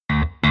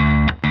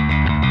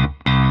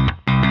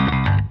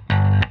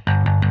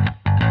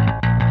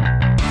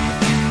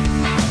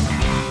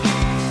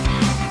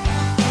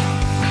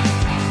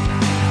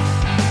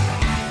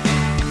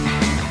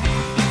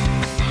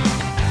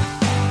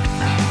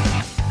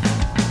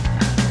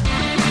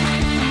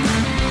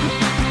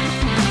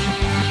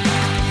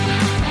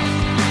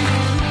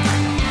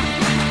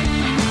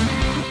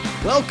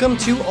welcome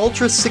to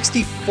Ultra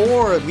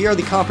 64. We are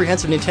the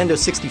comprehensive Nintendo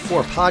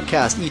 64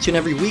 podcast. Each and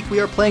every week we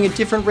are playing a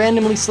different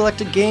randomly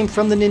selected game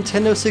from the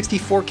Nintendo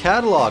 64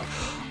 catalog.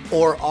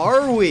 Or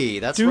are we?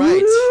 That's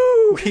right.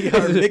 We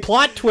are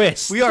plot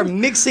twist. We are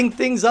mixing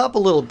things up a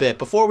little bit.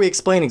 Before we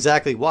explain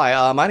exactly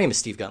why, my name is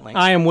Steve Guntling.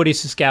 I am Woody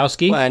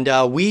Siskowski.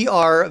 And we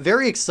are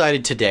very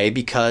excited today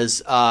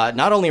because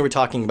not only are we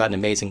talking about an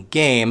amazing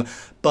game,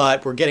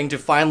 but we're getting to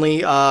finally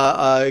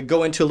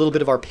go into a little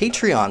bit of our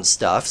Patreon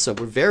stuff. So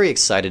we're very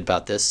excited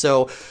about this.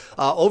 So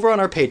over on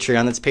our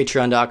Patreon, that's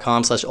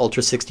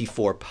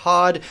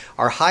patreon.com/ultra64pod.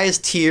 Our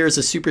highest tier is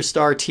a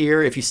superstar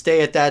tier. If you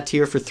stay at that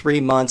tier for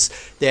 3 months,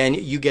 then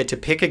you get to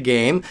pick a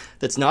game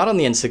that's not on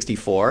the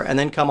N64 and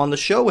then come on the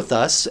show with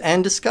us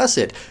and discuss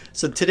it.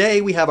 So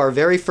today we have our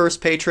very first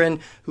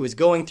patron who is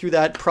going through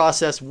that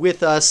process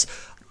with us.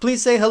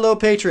 Please say hello,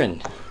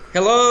 patron.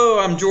 Hello,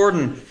 I'm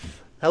Jordan.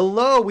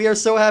 Hello, we are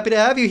so happy to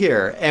have you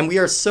here, and we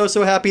are so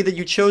happy that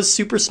you chose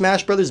Super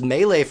Smash Bros.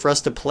 Melee for us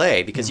to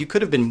play, because you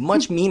could have been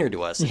much meaner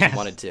to us if you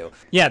wanted to.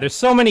 Yeah, there's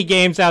so many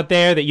games out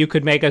there that you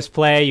could make us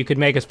play. You could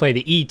make us play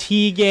the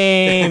E.T.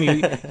 game,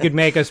 you could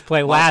make us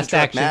play Last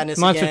Action... Madness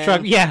Monster again.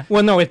 Truck... Yeah,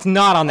 well, no, it's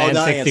not on the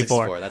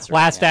N64. That's right,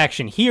 Last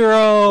Action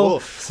Hero,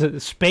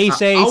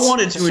 Space Ace... I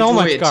wanted to so enjoy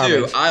much it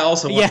garbage. too. I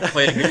also wanted to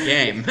play a good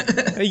game.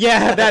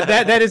 Yeah,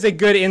 that is a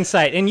good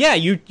insight. And yeah,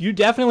 you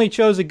definitely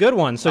chose a good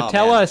one. So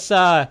tell us...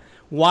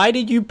 why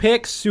did you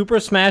pick Super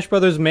Smash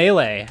Bros.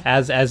 Melee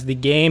as the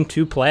game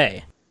to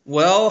play?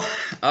 Well,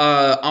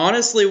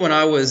 honestly, when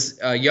I was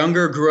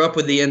younger, grew up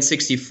with the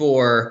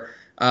N64,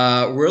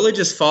 really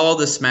just followed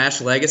the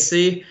Smash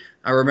legacy.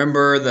 I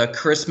remember the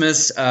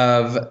Christmas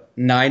of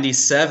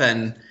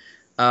 '97.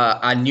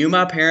 I knew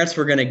my parents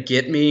were going to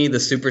get me the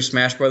Super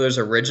Smash Bros.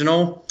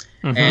 Original,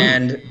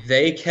 and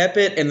they kept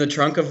it in the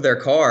trunk of their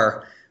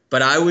car.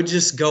 But I would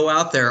just go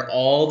out there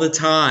all the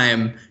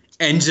time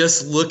and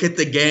just look at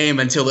the game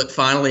until it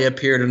finally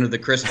appeared under the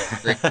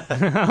Christmas tree.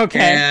 Okay,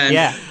 and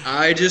yeah.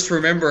 I just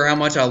remember how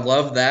much I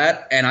loved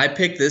that, and I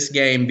picked this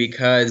game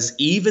because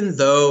even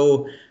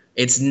though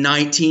it's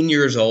 19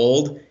 years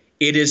old,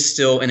 it is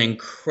still an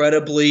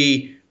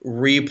incredibly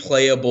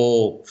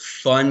replayable,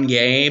 fun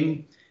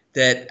game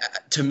that,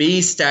 to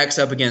me, stacks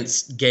up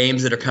against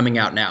games that are coming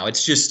out now.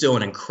 It's just still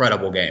an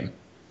incredible game.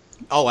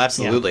 Oh,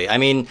 absolutely. Yeah. I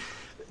mean...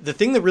 The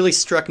thing that really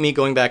struck me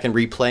going back and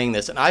replaying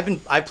this, and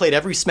I've played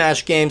every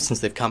Smash game since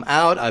they've come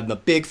out. I'm a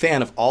big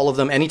fan of all of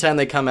them. Anytime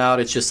they come out,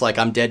 it's just like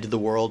I'm dead to the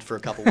world for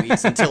a couple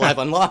weeks until I've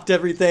unlocked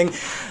everything.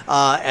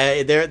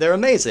 They're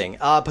amazing.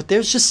 But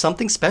there's just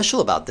something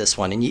special about this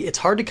one, and it's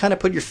hard to kind of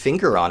put your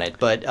finger on it.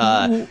 But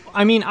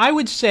I mean, I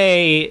would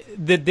say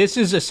that this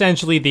is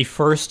essentially the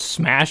first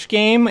Smash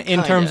game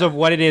in terms of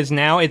what it is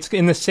now. It's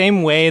in the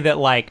same way that,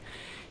 like,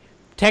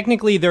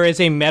 technically there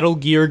is a Metal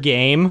Gear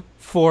game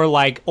for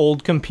like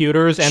old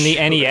computers and the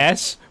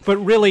NES, but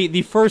really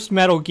the first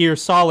Metal Gear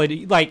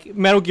Solid, like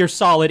Metal Gear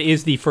Solid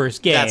is the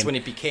first game. That's when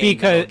it became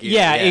Metal Gear.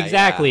 Yeah,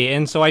 exactly. Yeah.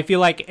 And so I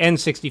feel like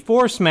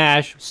N64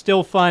 Smash,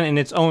 still fun in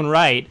its own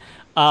right,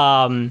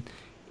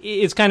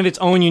 it's kind of its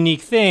own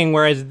unique thing,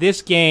 whereas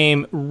this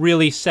game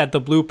really set the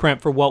blueprint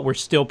for what we're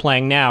still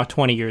playing now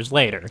 20 years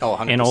later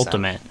in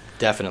Ultimate.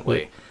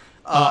 Definitely.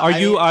 Are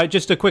you,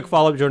 just a quick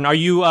follow-up, Jordan, are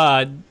you,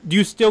 do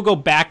you still go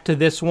back to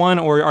this one,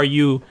 or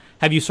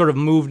have you sort of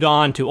moved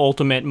on to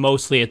Ultimate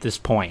mostly at this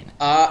point?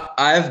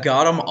 I've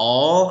got them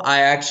all.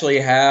 I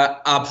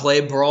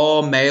play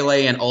Brawl,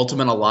 Melee, and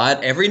Ultimate a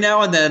lot. Every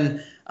now and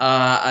then,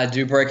 I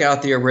do break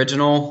out the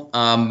original.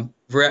 I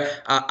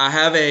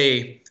have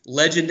a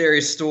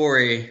legendary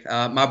story.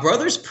 My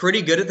brother's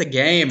pretty good at the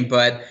game,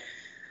 but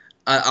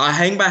I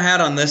hang my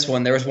hat on this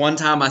one. There was one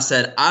time I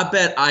said, I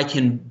bet I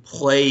can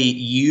play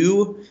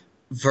you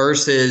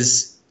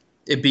versus,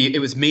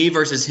 it was me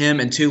versus him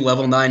and 2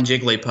 level 9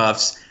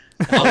 Jigglypuffs.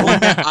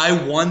 I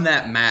won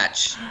that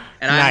match,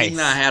 and I hang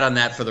my hat on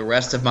that for the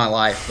rest of my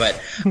life. But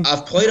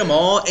I've played them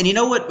all, and you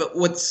know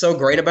what's so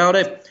great about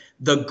it?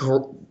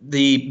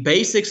 The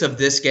basics of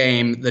this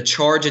game, the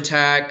charge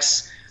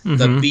attacks,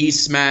 the B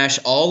smash,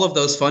 all of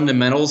those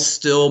fundamentals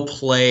still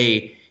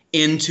play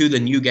into the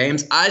new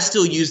games. I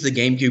still use the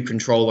GameCube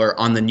controller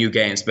on the new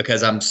games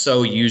because I'm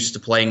so used to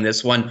playing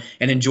this one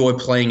and enjoy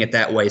playing it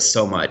that way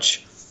so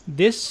much.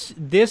 This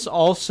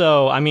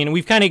also, I mean,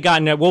 we've kind of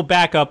gotten it. We'll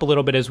back up a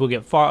little bit as we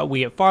get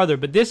farther,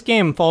 but this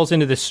game falls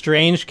into the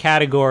strange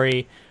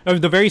category, or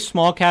the very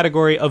small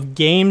category of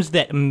games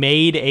that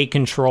made a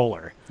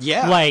controller.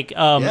 Yeah. Like,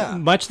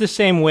 much the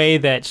same way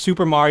that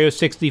Super Mario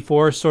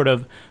 64 sort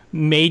of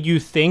made you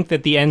think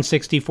that the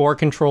N64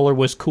 controller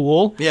was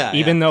cool,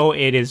 even though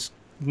it is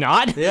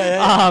not.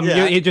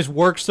 It just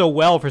works so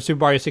well for Super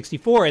Mario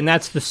 64, and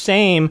that's the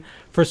same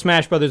for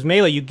Smash Bros.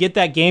 Melee. You get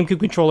that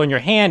GameCube controller in your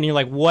hand, and you're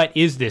like, what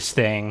is this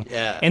thing?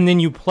 Yeah. And then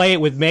you play it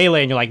with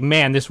Melee, and you're like,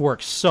 man, this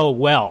works so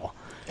well.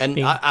 And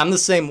I'm the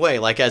same way,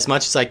 like, as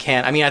much as I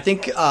can. I mean, I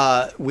think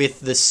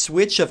with the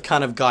Switch, I've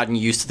kind of gotten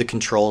used to the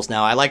controls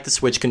now. I like the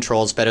Switch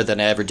controls better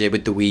than I ever did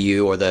with the Wii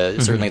U or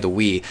certainly the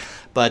Wii.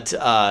 But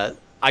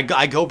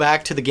I go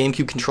back to the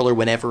GameCube controller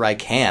whenever I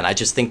can. I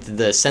just think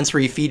the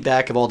sensory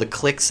feedback of all the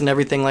clicks and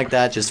everything like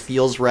that just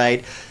feels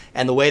right.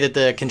 And the way that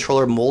the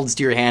controller molds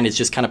to your hand is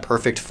just kind of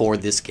perfect for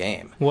this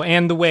game. Well,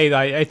 and the way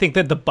I think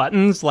that the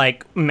buttons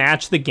like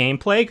match the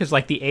gameplay, because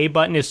like the A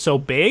button is so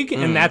big,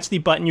 and that's the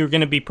button you're going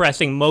to be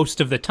pressing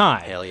most of the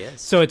time. Hell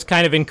yes. So it's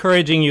kind of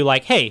encouraging you,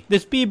 like, hey,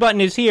 this B button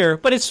is here,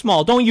 but it's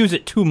small. Don't use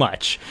it too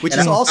much. Which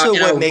is also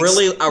what makes...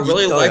 I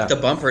really like the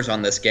bumpers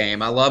on this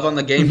game. I love on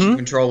the GameCube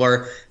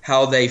controller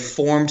how they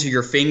form to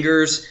your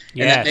fingers,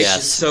 and that makes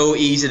it so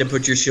easy to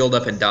put your shield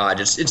up and dodge.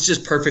 It's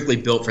just perfectly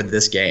built for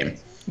this game.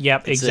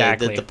 Yep,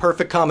 exactly. The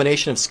perfect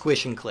combination of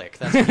squish and click.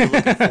 That's what you're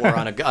looking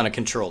for on a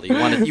controller.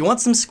 You want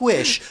some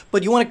squish,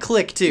 but you want to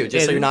click too,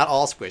 just so you're not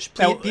all squish.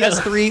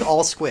 PS3,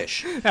 all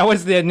squish. That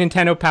was the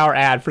Nintendo Power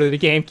ad for the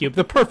GameCube.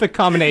 The perfect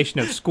combination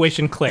of squish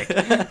and click.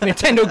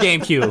 Nintendo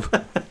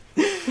GameCube.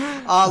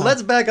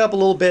 Let's back up a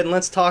little bit and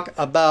let's talk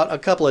about a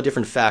couple of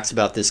different facts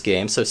about this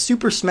game. So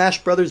Super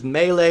Smash Bros.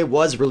 Melee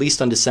was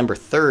released on December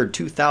 3rd,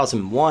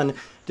 2001,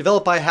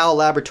 developed by HAL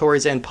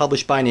Laboratories and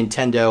published by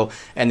Nintendo,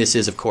 and this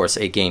is, of course,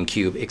 a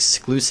GameCube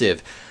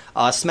exclusive.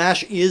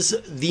 Smash is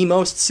the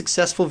most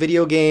successful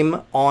video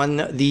game on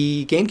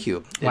the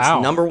GameCube. It's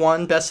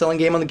 #1 best-selling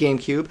game on the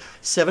GameCube.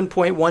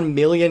 7.1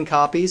 million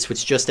copies,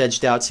 which just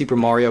edged out Super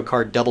Mario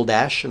Kart Double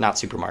Dash. Not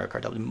Super Mario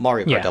Kart Double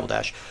Mario Kart Double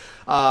Dash.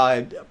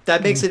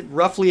 That makes it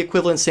roughly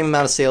equivalent, same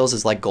amount of sales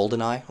as like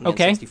GoldenEye on the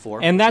N64.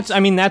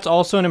 And that's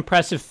also an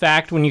impressive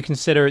fact when you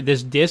consider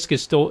this disc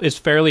is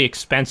fairly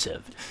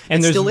expensive.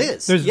 And still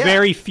is. There's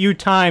very few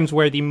times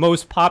where the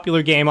most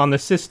popular game on the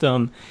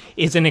system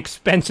is an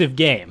expensive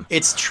game.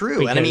 It's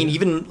true, and I mean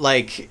even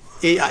like.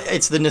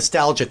 It's the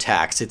nostalgia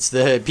tax. It's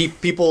the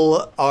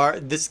people are.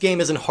 This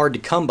game isn't hard to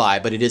come by,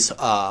 but it is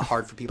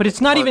hard for people. But it's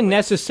not even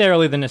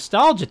necessarily the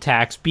nostalgia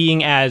tax,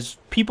 being as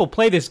people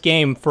play this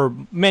game for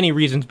many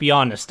reasons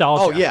beyond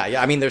nostalgia. Oh yeah.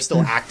 I mean, they're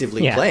still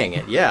actively playing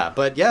it. Yeah,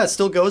 but yeah, it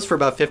still goes for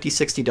about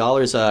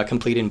 $50-$60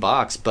 complete in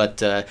box.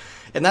 But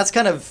and that's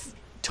kind of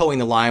towing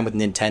the line with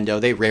Nintendo.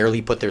 They rarely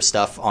put their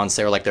stuff on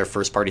sale, like their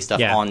first-party stuff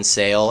on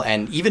sale.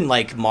 And even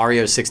like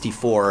Mario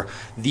 64,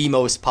 the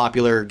most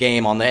popular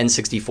game on the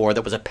N64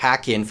 that was a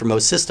pack-in for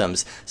most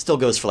systems, still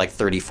goes for like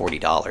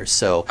 $30-$40.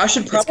 So I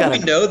should probably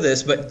know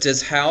this, but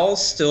does HAL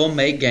still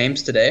make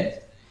games today?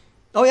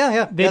 Oh,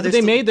 yeah.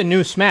 They made the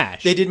new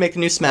Smash. They did make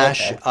the new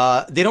Smash.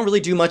 Okay. They don't really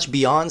do much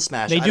beyond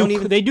Smash. They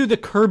do the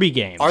Kirby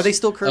games. Are they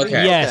still Kirby?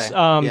 Okay. Yes.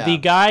 The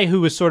guy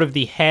who was sort of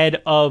the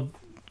head of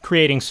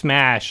creating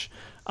Smash,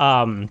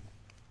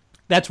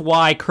 that's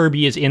why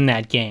Kirby is in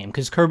that game,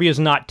 because Kirby is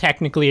not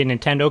technically a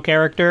Nintendo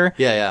character.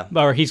 Yeah.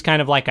 Or he's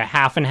kind of like a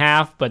half and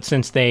half, but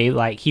since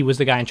he was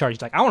the guy in charge,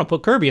 he's like, I want to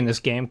put Kirby in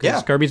this game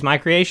because Kirby's my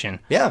creation.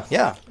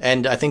 Yeah.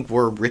 And I think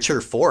we're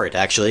richer for it,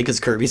 actually, because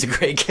Kirby's a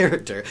great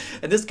character.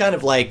 And this kind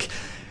of like,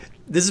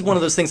 this is one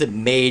of those things that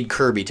made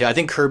Kirby, too. I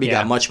think Kirby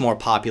got much more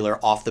popular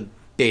off the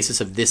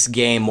basis of this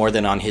game more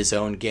than on his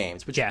own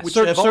games. Which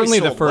certainly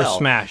the first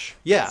Smash.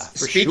 Yeah,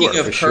 Speaking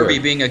of Kirby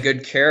being a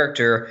good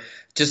character,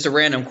 just a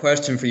random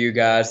question for you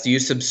guys. Do you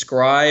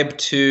subscribe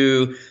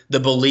to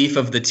the belief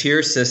of the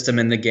tier system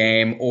in the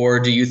game, or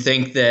do you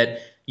think that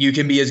you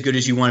can be as good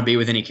as you want to be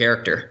with any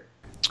character?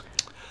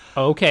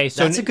 Okay,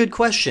 so that's a good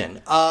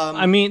question.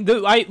 I mean,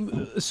 neither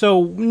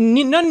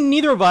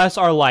of us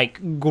are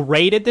like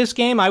great at this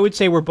game. I would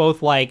say we're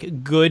both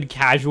like good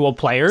casual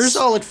players,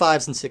 solid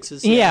 5s and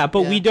 6s. Yeah,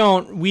 but we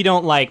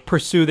don't like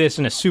pursue this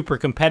in a super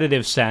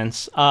competitive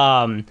sense.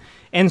 And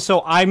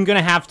so I'm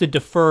gonna have to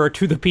defer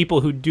to the people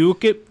who do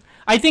get.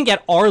 I think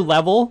at our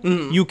level,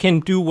 you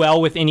can do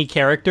well with any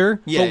character,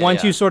 but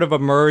once you sort of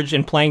emerge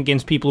and playing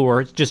against people who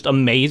are just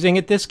amazing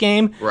at this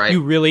game,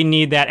 you really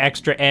need that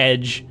extra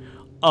edge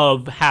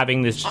of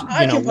having this,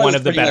 one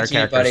of the better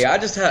characters.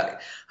 I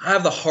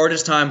have the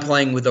hardest time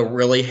playing with the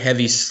really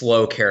heavy,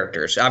 slow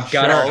characters. I've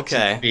got to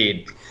have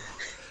speed.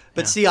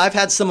 But see, I've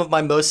had some of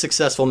my most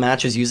successful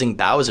matches using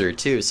Bowser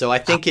too, so I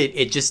think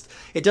it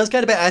does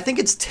kind of. I think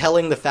it's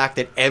telling the fact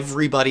that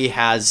everybody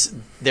has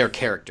their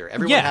character.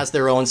 Everyone has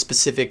their own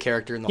specific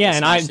character in the whole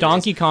Smash series.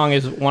 Donkey Kong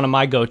is one of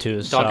my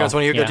go-tos. Donkey Kong's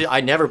one of your go-tos. I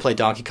never played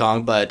Donkey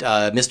Kong, but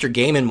Mr.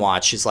 Game &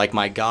 Watch is like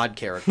my god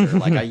character.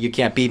 Like you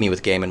can't beat me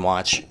with Game &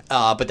 Watch.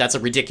 But that's a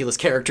ridiculous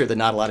character that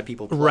not a lot of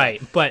people play. Right,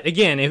 but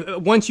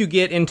again, once you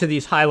get into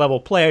these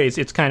high-level plays,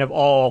 it's kind of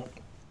all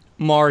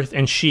Marth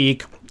and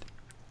Sheik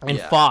and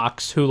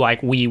Fox, who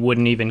like we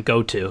wouldn't even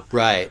go to.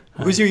 Right.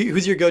 Who's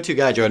your go-to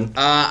guy, Jordan?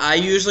 I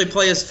usually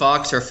play as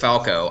Fox or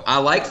Falco. I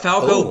like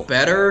Falco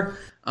better,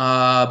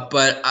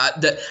 but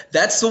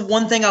that's the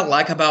one thing I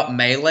like about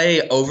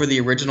Melee over the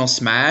original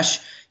Smash.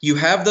 You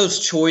have those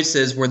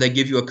choices where they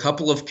give you a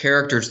couple of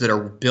characters that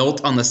are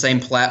built on the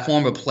same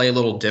platform but play a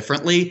little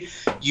differently.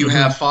 You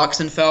have Fox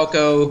and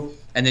Falco.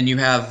 And then you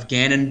have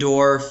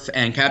Ganondorf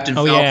and Captain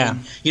Falcon.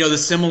 Yeah. The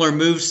similar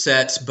move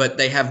sets, but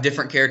they have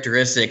different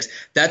characteristics.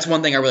 That's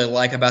one thing I really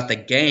like about the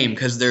game,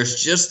 because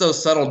there's just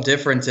those subtle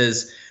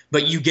differences,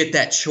 but you get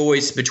that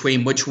choice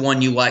between which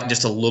one you like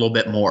just a little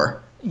bit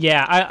more.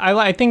 Yeah,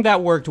 I think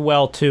that worked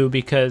well too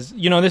because,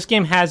 this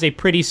game has a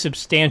pretty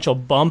substantial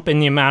bump in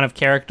the amount of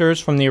characters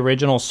from the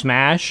original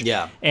Smash.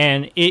 Yeah.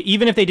 And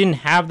even if they didn't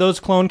have those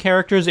clone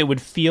characters, it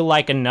would feel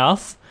like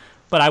enough.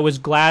 But I was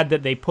glad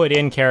that they put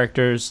in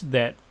characters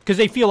that... Because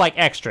they feel like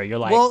extra, you're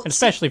like,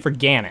 especially for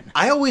Ganon.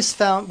 I always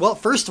found, well,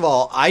 first of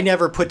all, I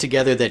never put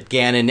together that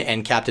Ganon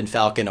and Captain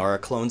Falcon are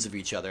clones of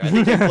each other. I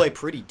think they play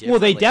pretty differently. Well,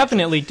 they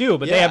definitely do,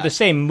 but they have the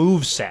same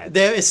moveset.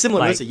 It's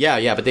similar moveset,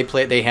 yeah, but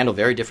they handle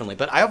very differently.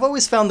 But I've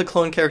always found the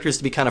clone characters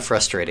to be kind of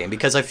frustrating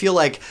because I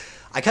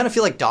kind of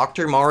feel like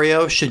Dr.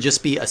 Mario should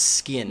just be a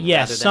skin.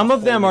 Yes, some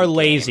of them are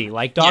lazy.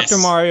 Like Dr.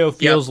 Mario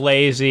feels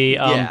lazy,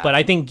 but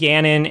I think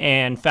Ganon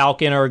and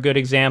Falcon are a good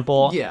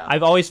example. Yeah.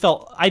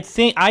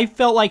 I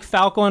felt like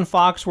Falco and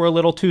Fox were a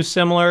little too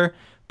similar,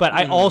 but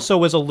I also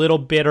was a little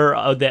bitter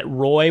that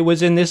Roy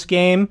was in this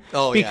game.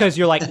 Because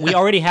you're like, we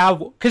already have...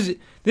 Because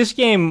this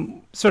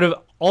game sort of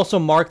also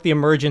marked the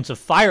emergence of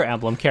Fire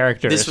Emblem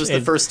characters. This was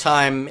the first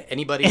time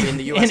anybody in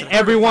the U.S. And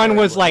everyone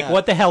was like,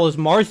 what the hell is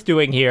Marth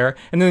doing here?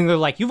 And then they're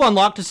like, you've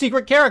unlocked a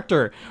secret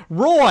character,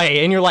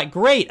 Roy. And you're like,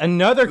 great,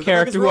 another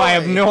character who I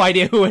have no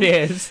idea who it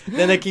is.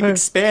 Then they keep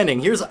expanding.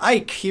 Here's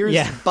Ike, here's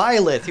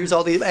Byleth, here's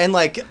all these. And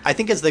I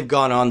think as they've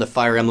gone on, the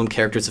Fire Emblem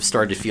characters have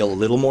started to feel a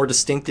little more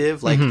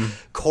distinctive. Like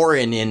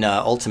Corrin in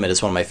Ultimate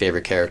is one of my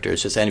favorite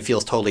characters, and it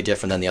feels totally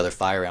different than the other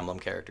Fire Emblem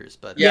characters.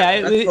 But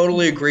I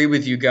totally agree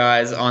with you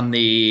guys on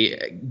the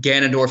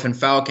Ganondorf and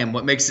Falcon.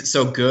 What makes it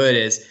so good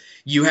is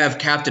you have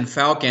Captain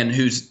Falcon,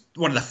 who's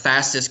one of the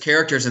fastest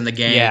characters in the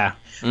game. Yeah.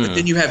 But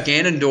then you have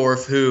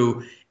Ganondorf,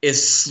 who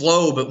is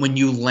slow, but when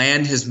you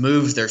land his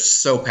moves, they're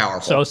so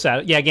powerful. So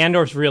sad. Yeah,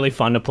 Ganondorf's really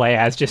fun to play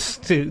as,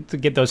 just to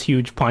get those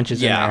huge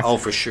punches in there. Yeah,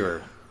 for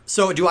sure.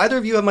 So do either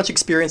of you have much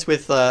experience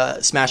with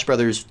Smash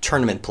Brothers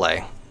tournament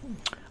play?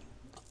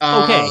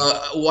 Okay.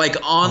 Like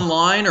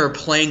online or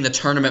playing the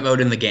tournament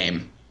mode in the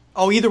game?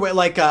 Oh, either way,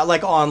 like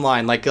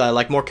online,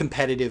 like more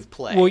competitive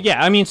play. Well,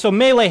 yeah, I mean, so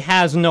Melee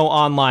has no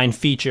online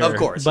feature. Of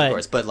course,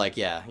 but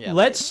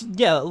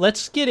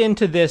Let's get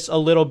into this a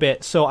little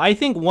bit. So I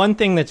think one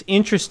thing that's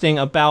interesting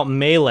about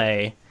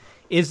Melee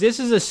is this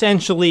is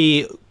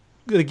essentially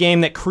the game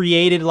that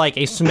created like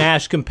a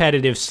Smash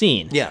competitive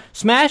scene. Yeah.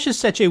 Smash is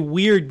such a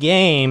weird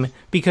game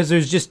because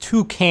there's just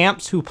two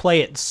camps who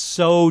play it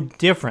so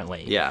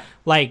differently. Yeah.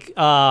 Like,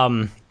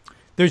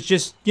 there's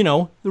just,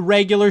 the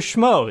regular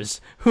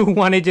schmoes who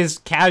want to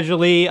just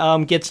casually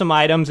get some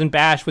items and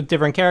bash with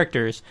different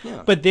characters.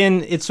 Yeah. But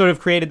then it sort of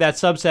created that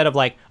subset of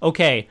like,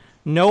 okay,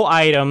 no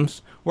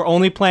items, we're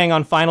only playing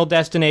on Final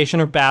Destination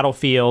or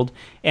Battlefield,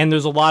 and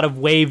there's a lot of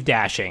wave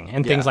dashing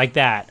and things like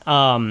that.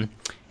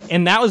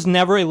 And that was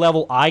never a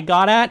level I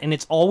got at, and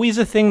it's always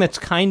a thing that's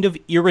kind of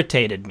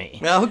irritated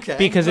me. Okay.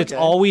 Because it's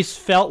always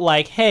felt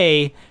like,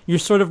 hey, you're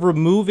sort of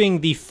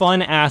removing the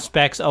fun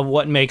aspects of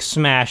what makes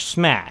Smash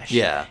Smash.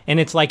 Yeah. And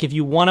it's like, if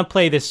you want to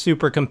play this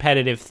super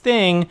competitive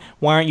thing,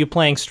 why aren't you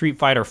playing Street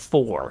Fighter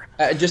 4?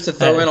 Just to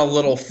throw in a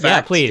little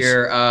fact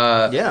here,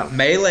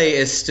 Melee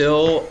is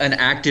still an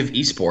active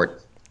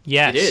esport.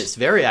 Yes. It is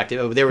very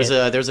active. There was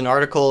an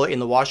article in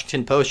the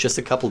Washington Post just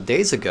a couple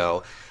days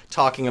ago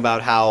talking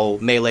about how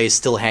Melee is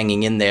still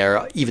hanging in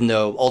there, even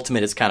though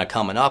Ultimate is kind of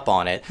coming up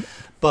on it.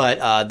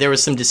 But there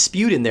was some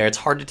dispute in there. It's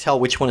hard to tell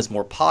which one is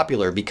more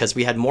popular because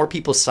we had more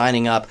people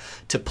signing up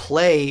to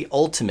play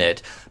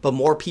Ultimate, but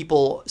more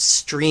people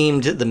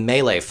streamed the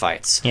Melee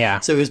fights. Yeah.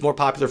 So it was more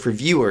popular for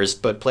viewers,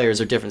 but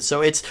players are different. So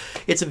it's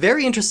a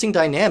very interesting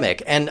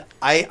dynamic, and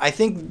I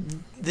think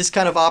this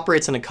kind of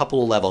operates on a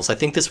couple of levels. I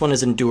think this one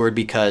has endured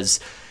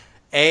because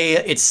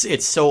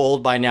it's so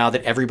old by now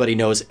that everybody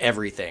knows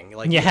everything.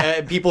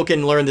 Like people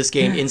can learn this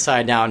game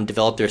inside out and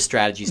develop their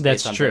strategies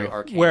based on very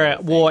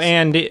arcane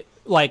things.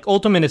 Like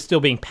Ultimate is still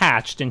being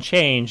patched and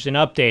changed and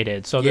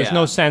updated, so there's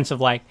no sense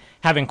of like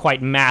having quite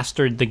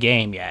mastered the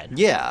game yet.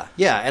 Yeah.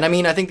 And I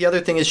mean, I think the other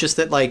thing is just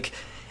that like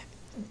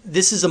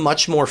this is a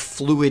much more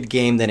fluid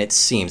game than it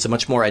seems, a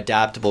much more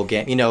adaptable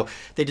game.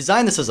 They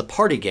designed this as a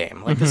party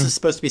game. Like this is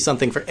supposed to be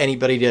something for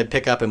anybody to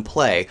pick up and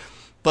play.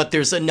 But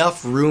there's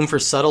enough room for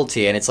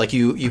subtlety, and it's like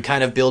you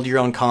kind of build your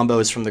own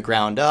combos from the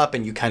ground up,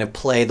 and you kind of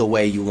play the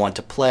way you want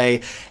to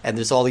play, and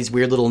there's all these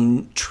weird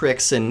little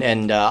tricks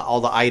and all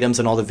the items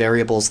and all the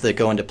variables that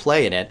go into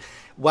play in it.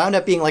 Wound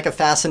up being like a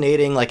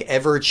fascinating, like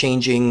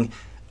ever-changing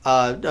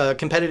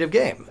competitive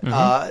game.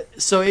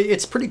 So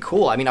it's pretty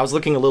cool. I mean, I was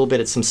looking a little bit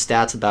at some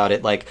stats about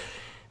it, like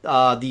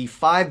the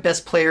 5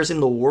 best players in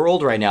the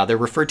world right now, they're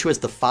referred to as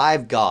the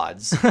 5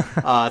 gods.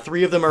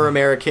 3 of them are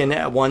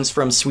American, one's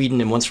from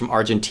Sweden and one's from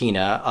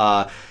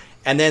Argentina.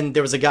 And then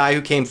there was a guy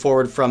who came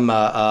forward from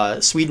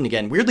Sweden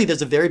again. Weirdly,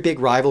 there's a very big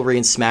rivalry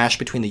in Smash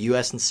between the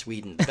U.S. and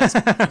Sweden.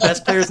 The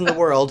best players in the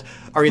world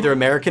are either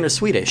American or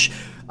Swedish,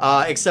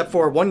 except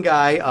for one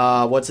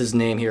guy. What's his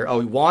name here?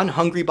 Oh, Juan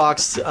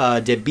Hungrybox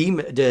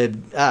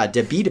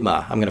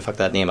Debidma. I'm going to fuck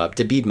that name up.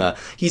 Debidma.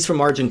 He's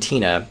from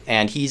Argentina,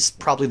 and he's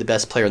probably the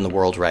best player in the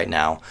world right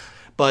now.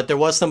 but there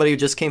was somebody who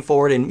just came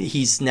forward, and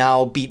he's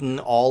now beaten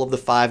all of the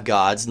 5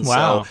 gods. And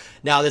wow. so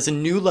now there's a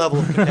new level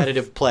of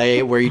competitive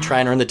play where you try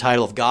and earn the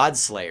title of God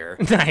Slayer.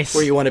 Nice.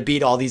 Where you want to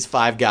beat all these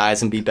 5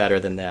 guys and be better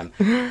than them.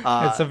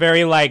 It's a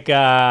very like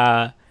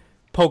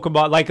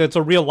Pokemon, like it's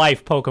a real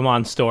life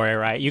Pokemon story,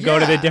 right? You go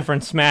to the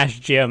different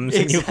Smash gyms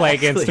and you play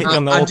against the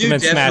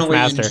ultimate Smash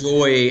Master. I do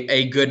definitely enjoy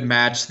a good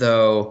match,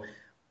 though.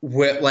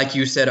 Like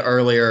you said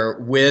earlier,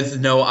 with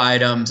no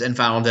items in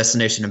Final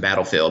Destination and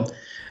Battlefield.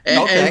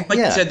 And like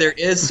you said, there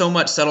is so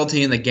much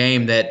subtlety in the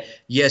game that,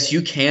 yes,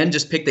 you can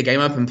just pick the game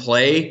up and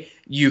play.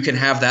 You can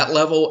have that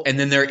level. And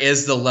then there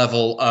is the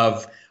level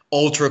of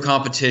ultra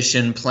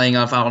competition playing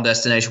on Final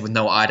Destination with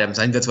no items.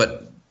 I think that's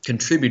what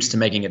contributes to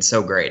making it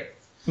so great.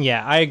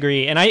 Yeah, I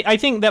agree. And I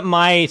think that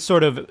my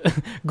sort of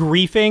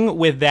griefing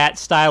with that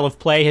style of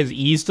play has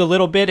eased a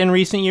little bit in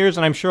recent years.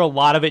 And I'm sure a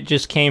lot of it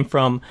just came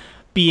from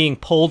being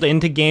pulled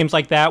into games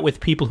like that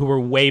with people who were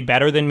way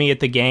better than me at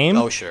the game.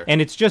 Oh, sure.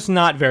 And it's just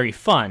not very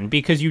fun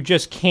because you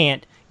just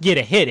can't get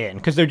a hit in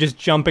because they're just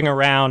jumping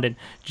around and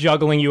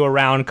juggling you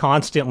around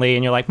constantly.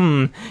 And you're like,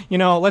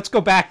 let's go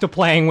back to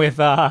playing with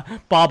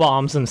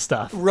bob-ombs and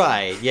stuff.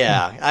 Right,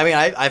 yeah. I mean,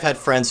 I've had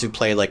friends who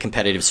play like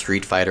competitive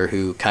Street Fighter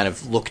who kind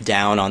of look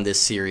down on this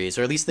series,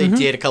 or at least they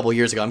did a couple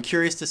years ago. I'm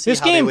curious to see this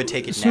how game, they would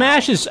take it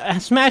Smash now.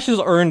 Smash has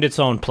earned its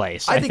own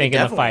place, I think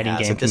in the fighting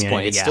game at this community.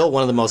 point. It's still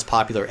one of the most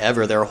popular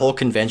ever. There are whole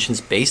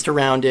conventions based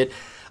around it.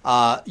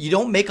 You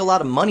don't make a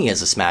lot of money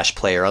as a Smash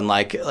player,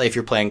 unlike if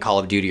you're playing Call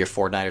of Duty or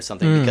Fortnite or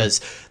something,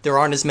 because there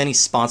aren't as many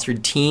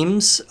sponsored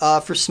teams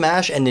for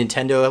Smash, and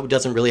Nintendo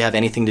doesn't really have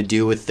anything to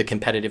do with the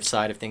competitive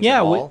side of things at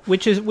all.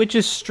 which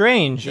is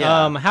strange.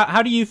 Yeah.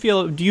 How do you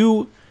feel?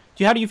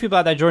 How do you feel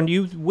about that, Jordan? Do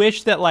you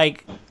wish that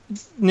like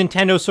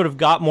Nintendo sort of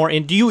got more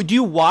in? Do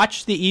you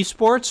watch the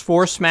esports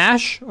for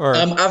Smash? Or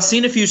I've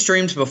seen a few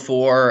streams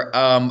before.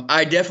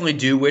 I definitely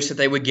do wish that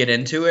they would get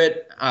into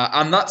it.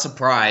 I'm not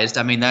surprised.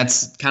 I mean,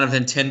 that's kind of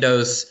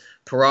Nintendo's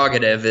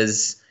prerogative,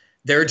 is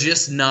they're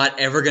just not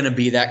ever going to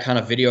be that kind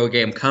of video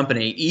game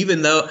company,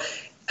 even though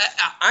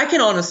I can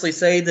honestly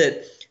say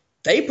that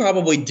they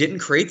probably didn't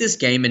create this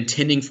game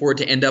intending for it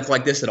to end up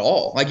like this at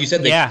all. Like you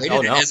said, they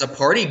created it as a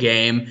party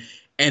game,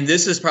 and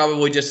this is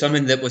probably just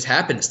something that was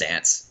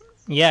happenstance.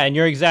 Yeah, and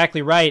you're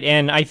exactly right.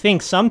 And I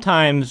think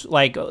sometimes,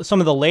 like some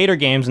of the later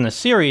games in the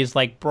series,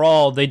 like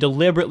Brawl, they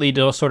deliberately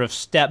do sort of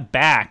step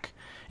back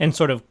and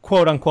sort of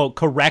quote-unquote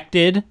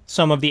corrected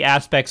some of the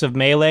aspects of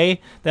Melee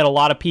that a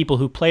lot of people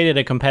who played at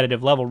a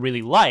competitive level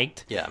really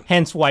liked. Yeah.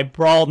 Hence why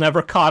Brawl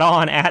never caught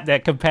on at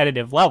that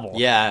competitive level.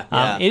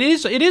 Yeah. It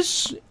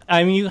is.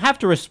 I mean, you have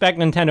to respect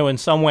Nintendo in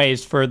some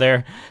ways for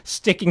their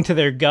sticking to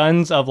their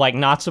guns of like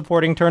not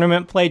supporting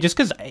tournament play, just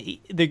because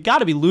they've got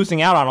to be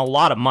losing out on a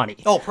lot of money.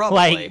 Oh, probably.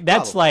 Like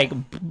that's like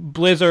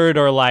Blizzard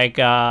or like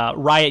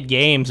Riot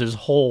Games'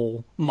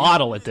 whole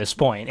model at this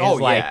point. Is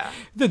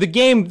the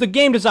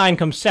game design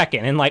comes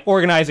second, and like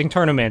organizing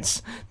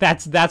tournaments,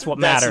 that's what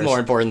matters. That's the more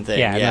important thing.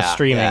 Yeah, the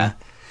streaming. Yeah.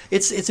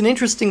 It's an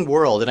interesting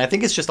world, and I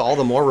think it's just all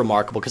the more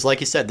remarkable because,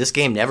 like you said, this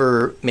game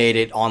never made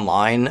it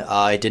online.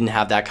 It didn't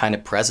have that kind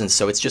of presence,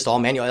 so it's just all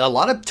manual. A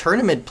lot of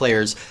tournament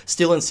players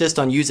still insist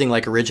on using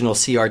like original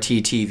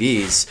CRT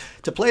TVs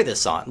to play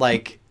this on.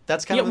 Like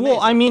that's kind of amazing.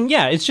 Well, I mean,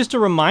 it's just a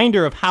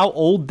reminder of how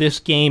old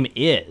this game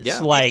is.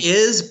 Yeah. It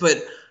is, but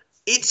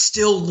it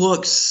still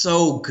looks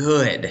so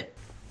good.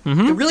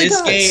 Mm-hmm. It really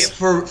does. Game,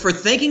 for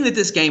thinking that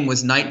this game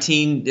is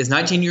 19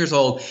 years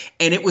old,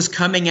 and it was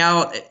coming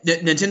out,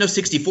 Nintendo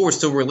 64 is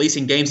still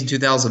releasing games in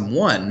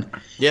 2001.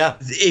 Yeah.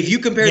 If you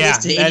compare this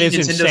to any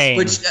Nintendo insane.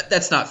 Switch,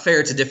 that's not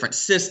fair. It's a different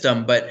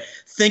system, but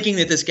thinking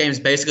that this game is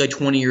basically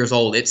 20 years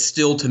old, it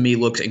still to me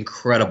looks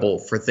incredible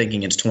for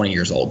thinking it's 20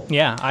 years old.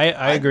 Yeah,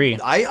 I agree.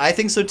 I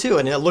think so too.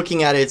 And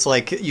looking at it, it's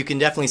like you can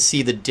definitely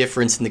see the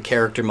difference in the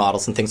character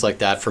models and things like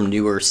that from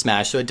newer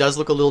Smash. So it does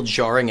look a little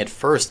jarring at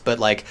first, but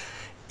like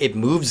it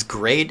moves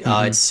great.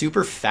 It's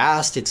super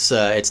fast.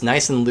 It's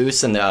nice and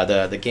loose, and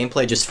the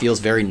gameplay just feels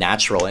very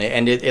natural,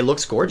 and it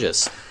looks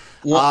gorgeous.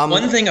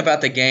 One thing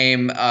about the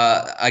game,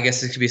 I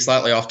guess this could be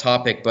slightly off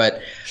topic,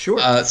 but sure.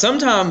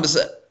 Sometimes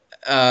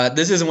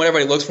this isn't what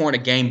everybody looks for in a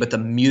game, but the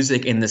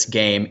music in this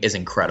game is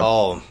incredible.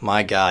 Oh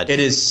my god,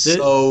 it is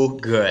so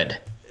good.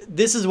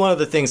 This is one of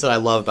the things that I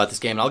love about this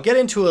game, and I'll get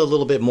into it a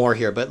little bit more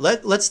here, but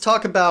let's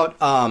talk about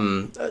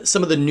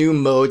some of the new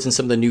modes and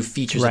some of the new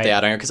features that they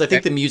add on here, because I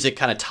think the music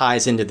kind of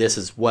ties into this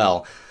as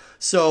well.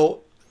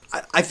 So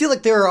I feel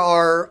like there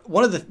are,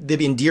 one of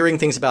the endearing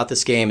things about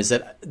this game is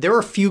that there are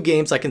a few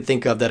games I can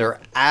think of that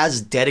are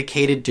as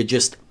dedicated to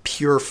just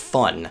pure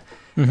fun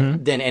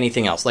than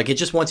anything else. Like, it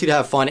just wants you to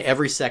have fun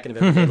every second of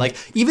every day. Like,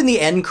 even the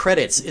end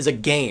credits is a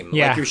game.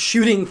 Yeah. Like, you're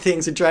shooting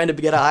things and trying to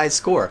get a high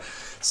score.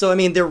 So, I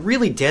mean, they're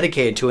really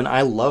dedicated to it, and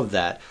I love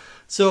that.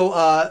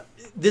 So,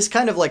 this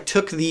kind of like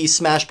took the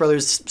Smash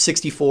Brothers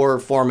 64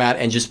 format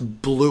and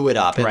just blew it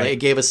up. It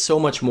gave us so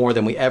much more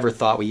than we ever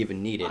thought we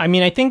even needed. I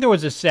mean, I think there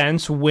was a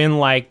sense when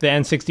like the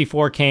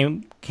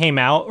N64 came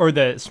out, or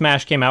the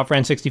Smash came out for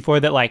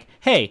N64, that like,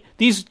 hey,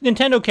 these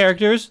Nintendo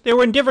characters, they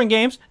were in different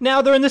games,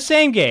 now they're in the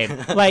same game.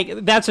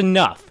 Like, that's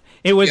enough.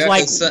 It was Yeah,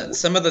 like 'cause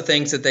some of the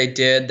things that they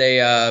did,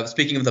 they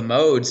speaking of the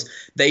modes,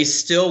 they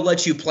still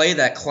let you play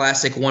that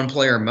classic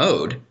one-player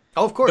mode.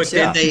 Oh, of course,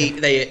 But then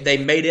yeah. they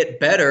made it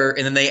better,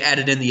 and then they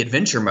added in the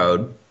adventure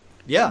mode.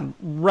 Yeah.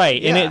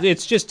 right, and Yeah.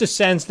 it's just a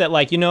sense that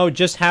like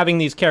just having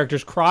these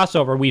characters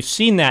crossover, we've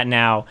seen that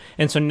now,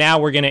 and so now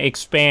we're going to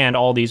expand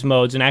all these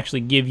modes and actually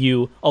give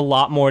you a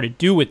lot more to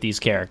do with these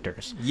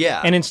characters.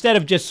 Yeah. And instead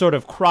of just sort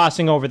of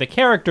crossing over the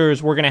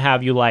characters, we're going to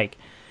have you like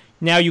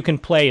now you can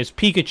play as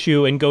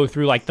Pikachu and go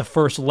through like the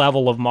first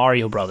level of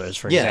Mario Brothers,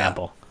 for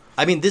example.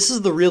 I mean, this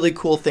is the really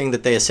cool thing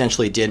that they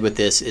essentially did with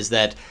this is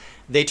that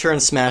they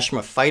turned Smash from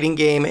a fighting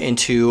game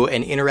into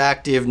an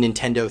interactive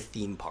Nintendo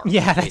theme park.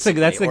 Yeah, that's a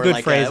basically, or good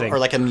like phrasing. or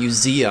like a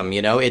museum,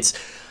 It's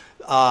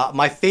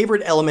my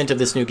favorite element of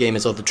this new game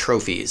is all the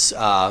trophies,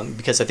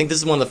 because I think this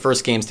is one of the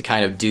first games to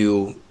kind of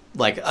do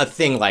like a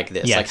thing like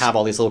this, Yes. like have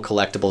all these little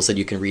collectibles that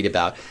you can read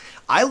about.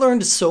 I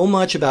learned so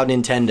much about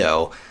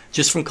Nintendo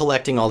just from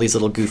collecting all these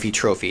little goofy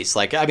trophies.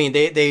 Like, I mean,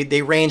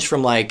 they range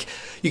from like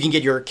you can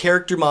get your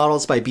character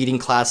models by beating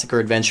classic or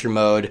adventure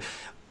mode,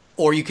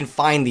 or you can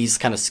find these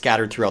kind of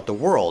scattered throughout the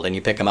world and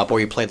you pick them up, or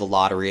you play the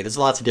lottery. There's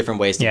lots of different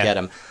ways to get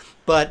them.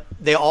 But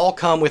they all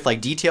come with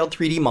like detailed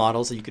 3D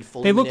models that you could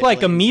fully They look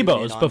like manipulate and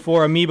zoom in amiibos on.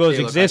 before amiibos They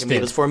look existed. like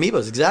amiibos before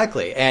amiibos,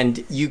 exactly.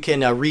 And you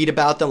can read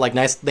about them, like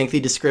nice lengthy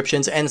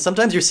descriptions. And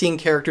sometimes you're seeing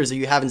characters that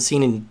you haven't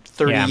seen in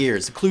 30 Yeah.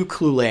 years.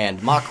 Clue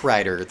Land, Mach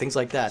Rider, things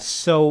like that.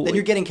 So Then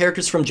you're getting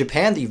characters from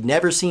Japan that you've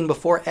never seen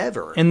before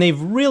ever. and they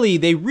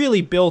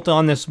really built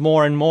on this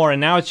more and more, and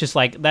now it's just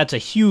like that's a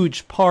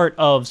huge part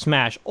of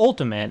Smash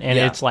Ultimate, and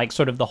Yeah. it's like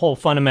sort of the whole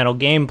fundamental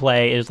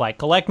gameplay is like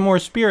collect more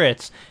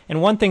spirits.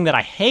 And one thing that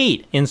I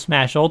hate in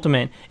Smash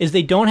Ultimate is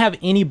they don't have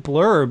any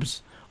blurbs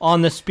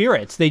on the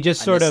spirits. They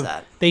just sort miss of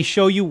that. they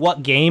show you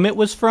what game it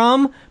was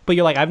from, but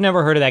you're like, I've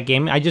never heard of that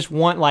game. I just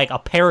want like a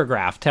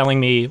paragraph telling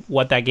me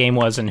what that game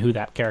was and who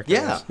that character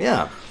Yeah, is.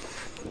 yeah.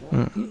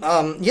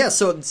 Yeah,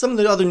 so some of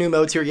the other new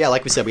modes here,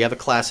 like we said, we have a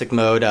classic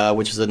mode,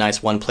 which is a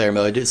nice one-player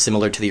mode,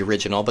 similar to the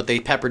original, but they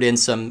peppered in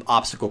some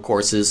obstacle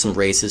courses, some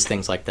races,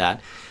 things like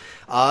that.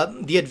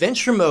 The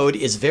adventure mode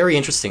is very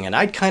interesting, and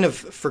I'd kind of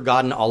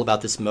forgotten all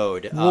about this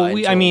mode. Well,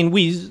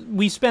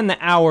 we spend the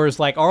hours,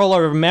 like, all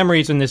our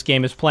memories in this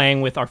game is playing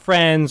with our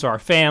friends or our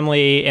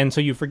family, and so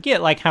you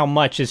forget, like, how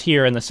much is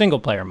here in the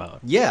single-player mode.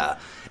 Yeah.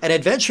 And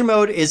adventure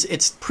mode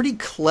it's pretty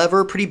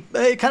clever, pretty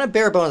kind of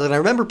bare bones. And I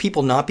remember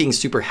people not being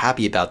super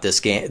happy about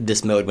this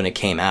mode when it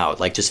came out,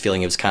 like just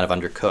feeling it was kind of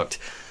undercooked.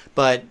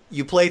 But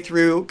you play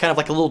through kind of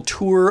like a little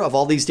tour of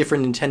all these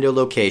different Nintendo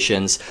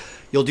locations.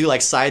 You'll do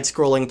like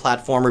side-scrolling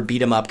platformer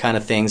beat 'em up kind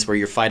of things where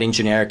you're fighting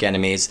generic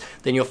enemies.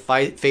 Then you'll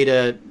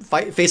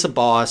face a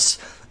boss,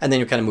 and then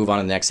you'll kind of move on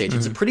to the next stage.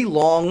 It's a pretty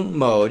long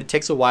mode. It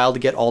takes a while to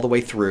get all the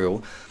way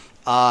through,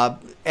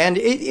 and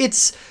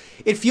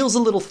it feels a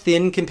little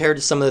thin compared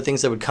to some of the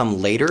things that would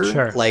come later.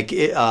 Sure. Like,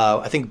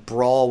 I think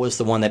Brawl was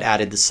the one that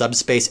added the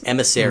Subspace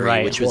Emissary,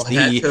 Right. which was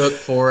That took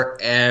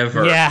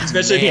forever. Yeah,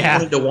 Especially if you yeah.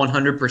 wanted to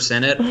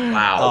 100% it.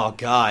 Wow. Oh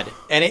God!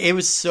 And it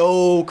was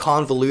so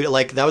convoluted.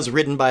 Like that was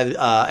written by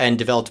and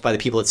developed by the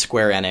people at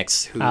Square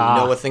Enix, who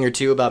know a thing or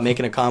two about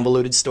making a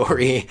convoluted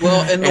story.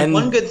 Well, and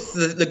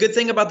the good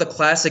thing about the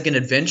classic and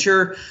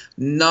adventure,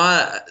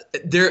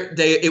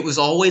 it was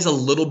always a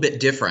little bit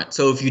different.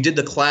 So if you did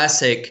the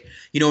classic,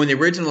 in the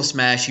original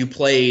Smash, you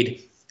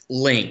played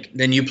Link,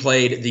 then you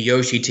played the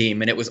Yoshi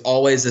team, and it was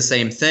always the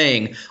same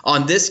thing.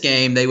 On this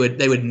game, they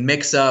would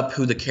mix up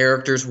who the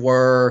characters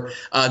were.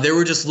 There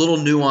were just little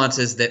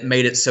nuances that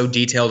made it so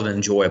detailed and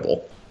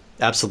enjoyable.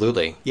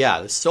 Absolutely. Yeah,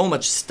 there's so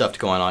much stuff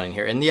going on in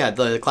here. And yeah,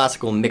 the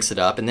classic will mix it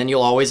up, and then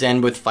you'll always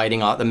end with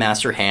fighting the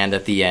Master Hand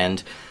at the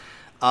end.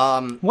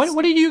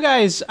 What did you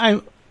guys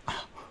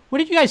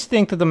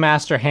think that the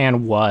Master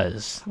Hand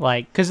was?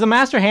 Like, because the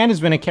Master Hand has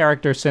been a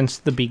character since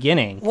the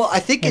beginning. Well, I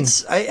think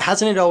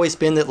hasn't it always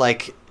been that,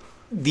 like,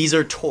 these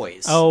are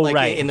toys? Oh, like,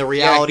 right. In the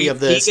reality of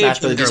the he Smash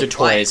gave them Brothers, these are their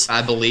toys.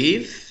 life, I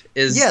believe.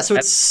 Yeah, so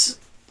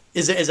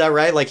is that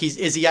right? Like,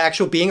 is he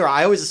actual being, or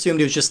I always assumed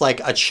he was just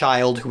like a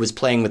child who was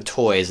playing with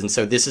toys, and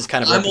so this is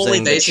kind of I'm only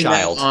representing the basing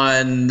child. that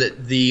on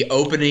the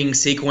opening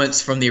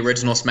sequence from the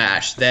original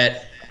Smash,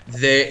 that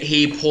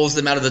he pulls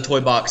them out of the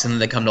toy box and then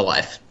they come to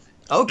life.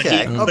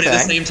 Okay, But at the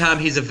same time,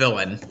 he's a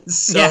villain.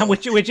 So, Yeah,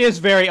 which is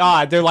very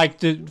odd. They're like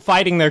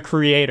fighting their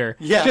creator.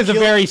 Yeah, Which is a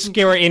very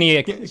Square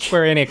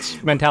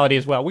Enix mentality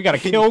as well. We got to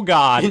kill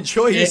God.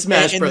 Enjoy your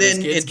Smash Brothers,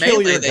 then kids. in Kill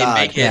Melee, your they god.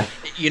 make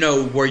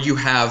it, where you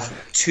have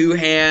two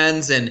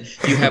hands and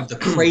you have the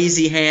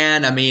crazy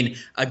hand. I mean,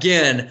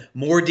 again,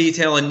 more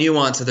detail and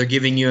nuance that they're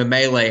giving you in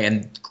Melee,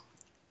 and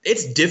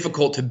it's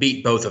difficult to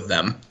beat both of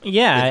them.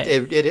 Yeah.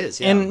 It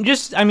is, yeah.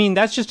 And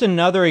that's just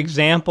another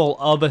example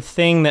of a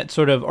thing that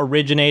sort of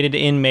originated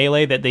in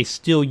Melee that they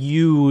still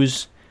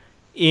use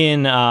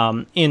in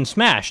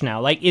Smash now.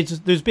 Like,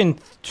 there's been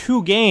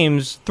 3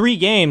 games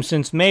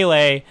since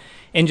Melee,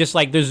 and just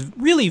like there's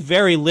really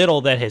very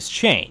little that has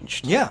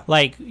changed. Yeah.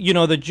 Like,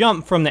 the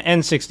jump from the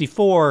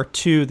N64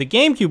 to the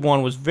GameCube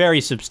one was very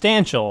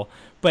substantial,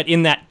 but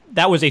in that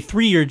was a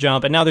 3-year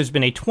jump, and now there's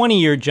been a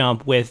 20-year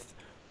jump with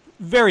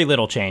very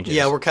little changes.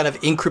 Yeah, we're kind of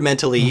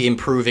incrementally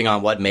improving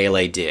on what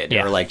Melee did,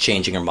 or like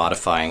changing or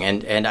modifying,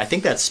 and I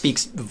think that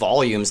speaks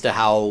volumes to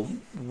how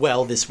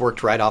well this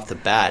worked right off the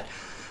bat.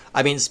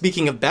 I mean,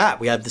 speaking of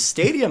bat, we have the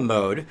stadium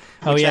mode,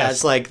 which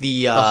has like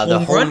the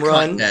home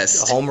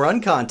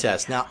run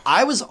contest. Now,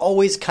 I was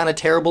always kind of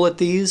terrible at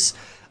these.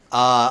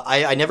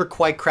 I never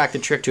quite cracked the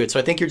trick to it, so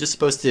I think you're just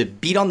supposed to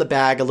beat on the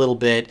bag a little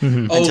bit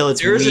until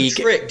it's weak. There's a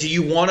trick. Do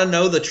you want to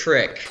know the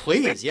trick?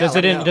 Please, yeah. Does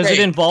it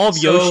involve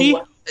Yoshi?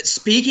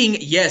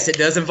 Yes, it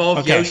does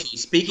involve Yoshi.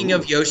 Speaking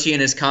of Yoshi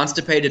and his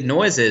constipated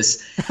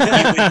noises, you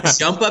would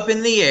jump up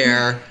in the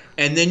air,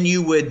 and then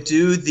you would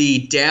do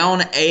the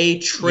down A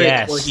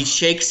trick where he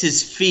shakes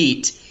his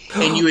feet,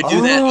 and you would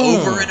do that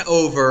over and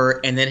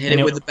over, and then hit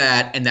it with the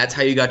bat, and that's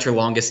how you got your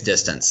longest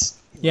distance.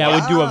 Yeah,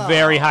 it would do a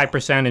very high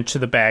percentage to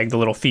the bag, the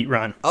little feet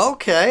run.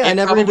 Okay, I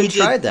never even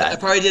tried that. I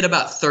probably did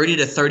about 30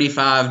 to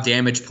 35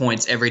 damage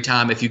points every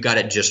time if you got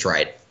it just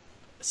right.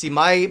 See,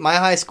 my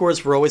high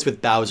scores were always with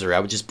Bowser.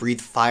 I would just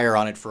breathe fire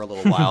on it for a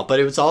little while.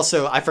 But it was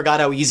also, I forgot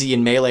how easy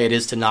in Melee it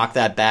is to knock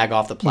that bag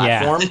off the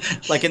platform.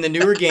 Like in the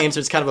newer games,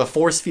 there's kind of a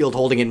force field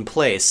holding it in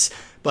place.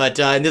 But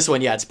in this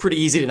one, it's pretty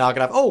easy to knock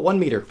it off. Oh, 1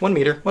 meter.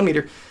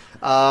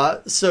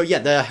 So yeah,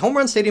 the home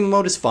run stadium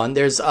mode is fun.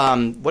 There's,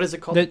 what is it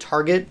called? The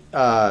target?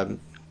 The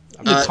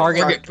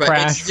target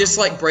crash. It's just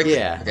like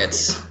breaking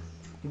targets.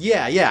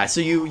 Yeah.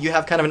 So you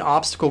have kind of an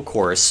obstacle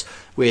course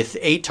with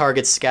 8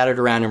 targets scattered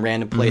around in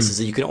random places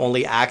that you can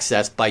only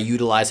access by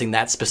utilizing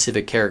that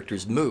specific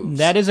character's moves.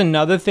 That is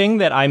another thing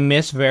that I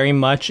miss very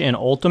much in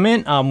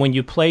Ultimate. When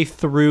you play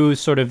through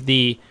sort of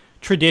the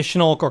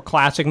traditional or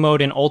classic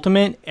mode in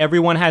Ultimate,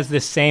 everyone has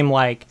this same,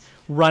 like,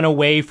 run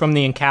away from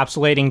the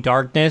encapsulating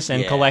darkness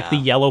and collect the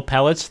yellow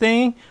pellets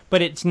thing,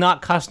 but it's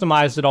not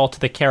customized at all to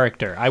the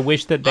character. I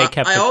wish that they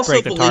kept the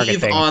break the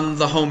target thing. I also believe on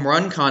the home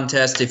run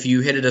contest, if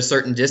you hit it a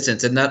certain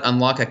distance, didn't that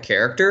unlock a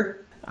character?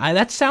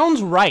 That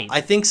sounds right.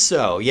 I think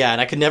so, yeah, and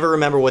I could never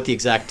remember what the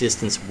exact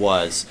distance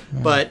was.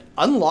 But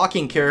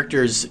unlocking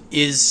characters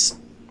is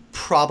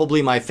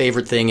probably my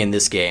favorite thing in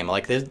this game.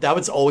 Like, that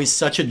was always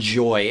such a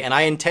joy, and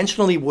I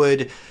intentionally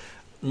would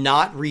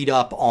not read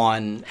up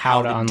on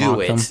how to do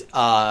it.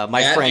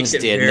 My friends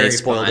did, and they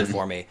spoiled it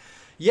for me.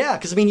 Yeah,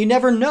 because, I mean, you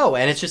never know,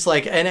 and it's just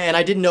like, and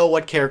I didn't know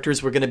what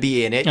characters were going to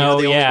be in it. They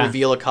only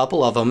reveal a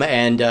couple of them,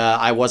 and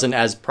I wasn't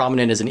as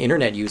prominent as an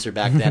internet user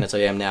back then as I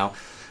am now.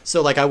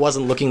 So, like, I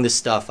wasn't looking this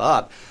stuff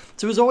up.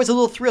 So it was always a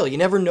little thrill. You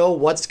never know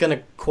what's going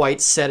to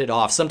quite set it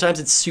off. Sometimes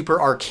it's super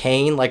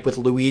arcane, like with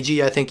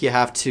Luigi. I think you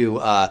have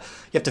to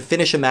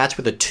finish a match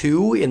with a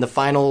 2 in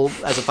the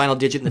as a final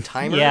digit in the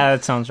timer. Yeah,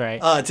 that sounds right.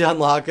 To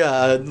unlock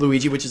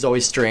Luigi, which is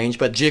always strange.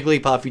 But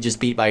Jigglypuff, you just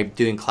beat by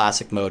doing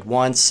classic mode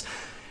once.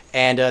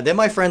 And then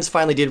my friends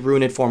finally did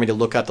ruin it for me to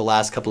look up the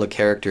last couple of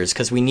characters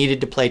because we needed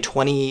to play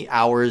 20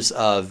 hours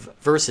of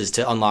versus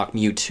to unlock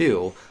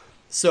Mewtwo.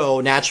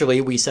 So naturally,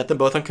 we set them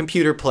both on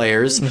computer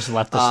players, just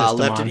left the system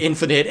left on. it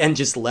infinite, and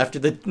just left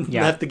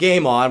the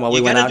game on while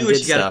we went out and did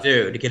stuff. You gotta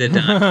do what you gotta do to get it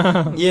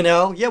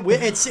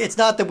done. It's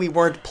not that we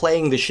weren't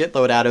playing the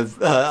shitload out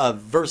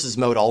of versus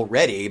mode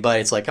already,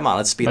 but it's like, come on,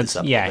 let's speed this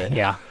up a little bit.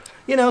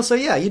 Yeah. So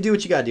you do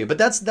what you gotta do. But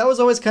that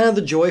was always kind of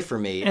the joy for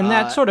me. And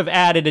that sort of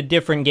added a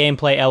different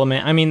gameplay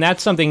element. I mean,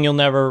 that's something you'll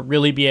never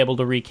really be able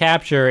to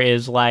recapture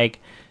is like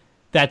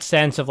that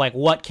sense of like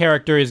what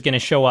character is going to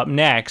show up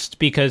next,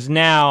 because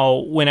now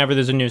whenever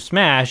there's a new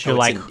Smash, you're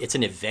it's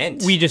an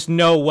event. We just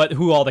know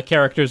who all the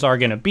characters are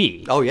going to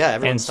be. Oh yeah,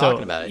 everyone's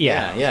talking about it.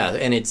 Yeah,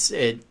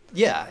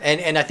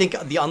 and and I think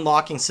the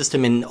unlocking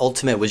system in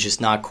Ultimate was just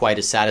not quite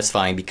as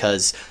satisfying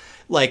because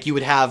like you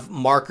would have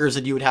markers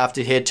that you would have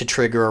to hit to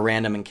trigger a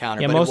random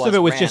encounter. Yeah, but most of it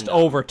was random. just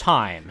over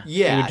time.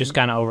 Yeah, you would just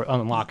kind of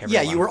unlock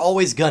everyone. Yeah, you were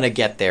always gonna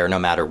get there no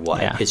matter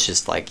what. Yeah. It's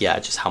just like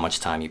just how much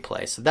time you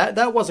play. So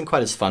that wasn't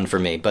quite as fun for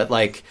me. But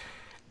like,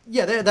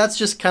 that's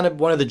just kind of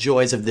one of the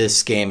joys of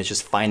this game is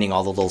just finding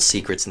all the little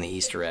secrets and the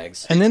Easter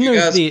eggs. And then you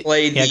there's guys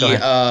played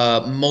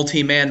the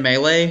multi-man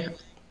melee.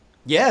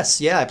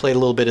 Yes, I played a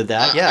little bit of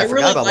that. I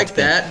really like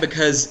that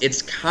because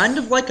it's kind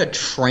of like a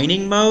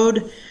training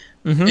mode.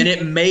 Mm-hmm. And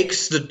it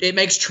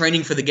makes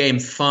training for the game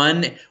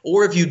fun,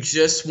 or if you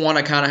just want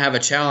to kind of have a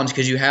challenge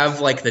because you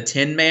have like the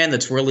 10-man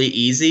that's really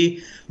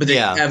easy, but then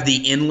you have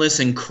the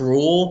endless and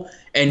cruel,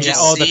 and just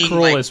seeing the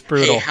cruel is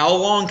brutal. Hey, how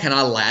long can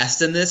I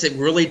last in this? It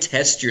really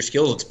tests your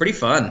skills. It's pretty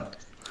fun.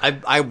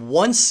 I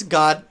once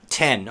got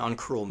 10 on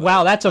cruel mode.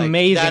 Wow, that's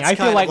amazing. I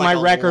feel like my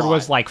record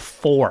was like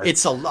 4.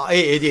 It's a lot.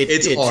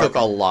 It took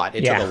a lot.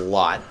 It took a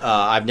lot.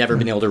 I've never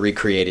been able to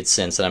recreate it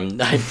since, and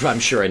I'm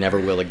sure I never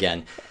will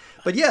again.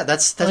 But yeah,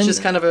 that's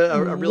just kind of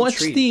a real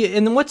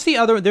treat. What's the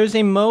other? There's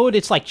a mode.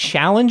 It's like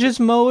challenges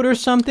mode or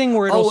something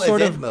where it'll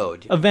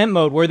event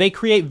mode where they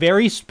create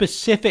very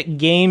specific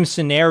game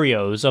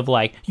scenarios of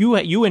like you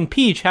and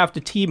Peach have to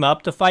team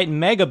up to fight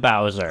Mega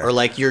Bowser, or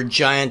like you're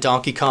giant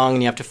Donkey Kong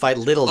and you have to fight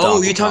little Donkey Kong.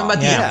 Oh, you're talking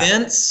about the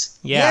events?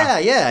 Yeah.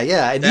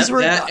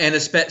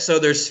 And so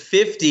there's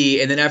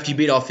 50, and then after you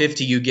beat all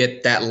 50, you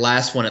get that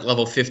last one at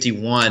level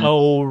 51.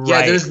 Oh, right.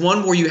 Yeah, there's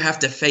one where you have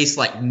to face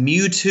like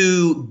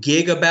Mewtwo,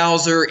 Giga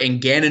Bowser,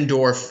 and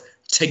Ganondorf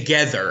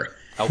together.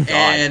 Oh, God.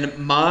 And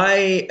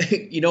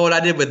you know what I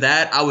did with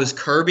that? I was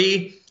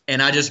Kirby,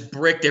 and I just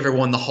bricked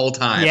everyone the whole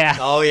time. Yeah.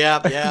 Oh, yeah.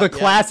 The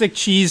classic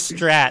cheese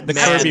strat, the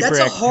Kirby That's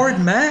brick. a hard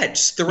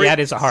match. Yeah, it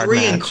is a hard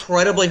three match.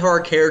 incredibly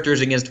hard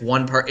characters against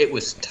one part. It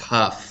was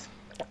tough.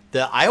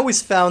 I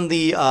always found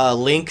the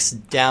Link's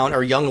down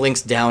or Young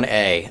Link's down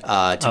A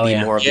to be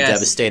more of the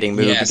devastating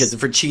move because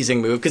for cheesing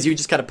move because you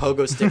just kind of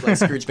pogo stick like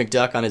Scrooge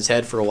McDuck on his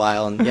head for a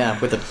while and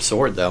with a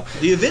sword though.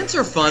 The events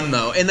are fun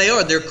though, and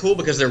they're cool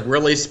because they're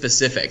really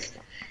specific.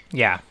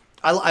 Yeah.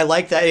 I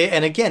like that,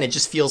 and again, it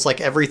just feels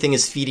like everything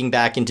is feeding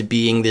back into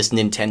being this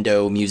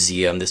Nintendo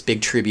museum, this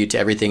big tribute to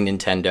everything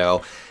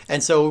Nintendo,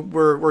 and so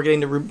we're getting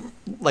to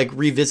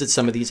revisit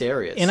some of these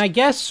areas. And I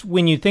guess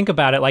when you think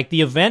about it, like the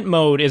event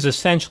mode is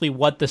essentially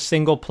what the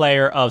single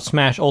player of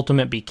Smash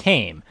Ultimate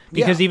became,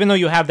 because even though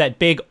you have that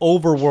big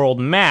overworld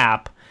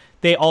map,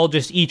 they all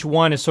just each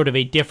one is sort of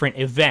a different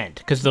event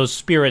because those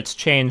spirits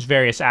change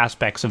various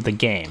aspects of the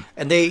game.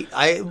 And the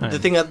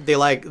thing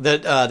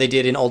that they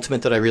did in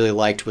Ultimate that I really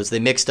liked was they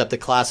mixed up the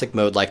classic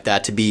mode like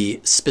that to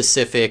be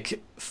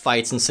specific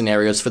fights and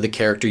scenarios for the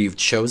character you've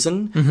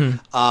chosen.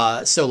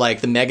 Mm-hmm. So like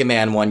the Mega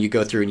Man one, you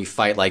go through and you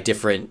fight like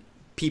different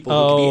people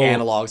who can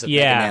be analogs of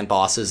Mega Man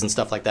bosses and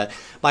stuff like that.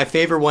 My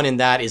favorite one in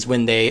that is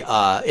when they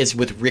is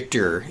with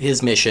Richter,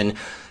 his mission.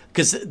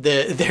 Because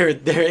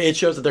it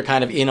shows that they're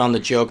kind of in on the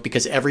joke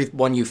because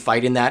everyone you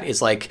fight in that is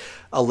like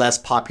a less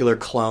popular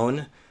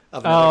clone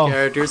of another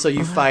character. So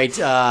you fight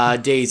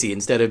Daisy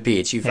instead of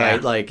Peach. You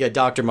fight like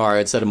Dr.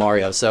 Mario instead of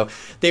Mario. So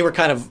they were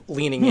kind of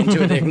leaning into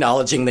it and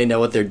acknowledging they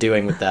know what they're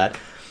doing with that.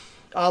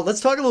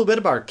 Let's talk a little bit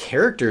about our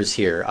characters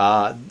here.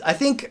 I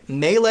think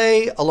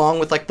Melee, along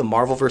with like the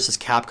Marvel vs.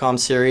 Capcom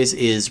series,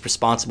 is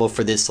responsible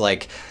for this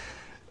like...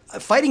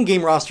 Fighting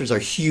game rosters are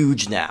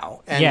huge now.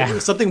 And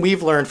something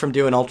we've learned from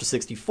doing Ultra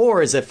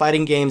 64 is that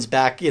fighting games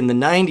back in the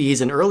 90s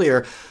and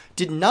earlier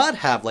did not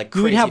have like crazy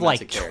You would have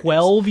like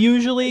 12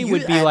 usually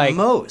would be at like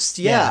most.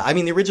 Yeah. I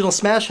mean the original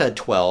Smash had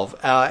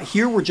 12.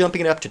 Here we're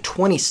jumping it up to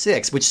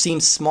 26, which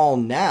seems small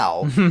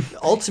now.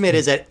 Ultimate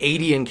is at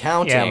 80 and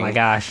counting. Yeah, my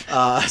gosh.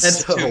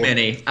 That's too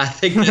many. I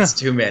think that's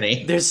too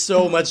many. There's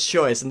so much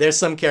choice, and there's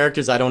some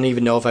characters I don't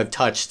even know if I've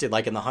touched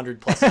like in the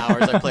 100+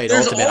 hours I played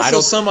There's Ultimate.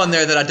 also some on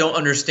there that I don't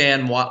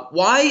understand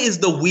why is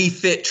the Wii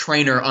Fit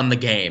trainer on the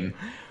game?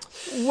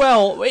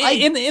 Well,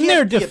 in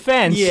their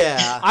defense,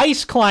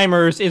 Ice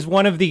Climbers is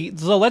one of the...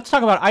 So let's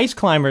talk about Ice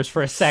Climbers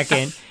for a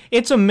second.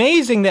 It's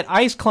amazing that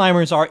Ice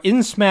Climbers are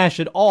in Smash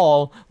at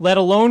all, let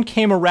alone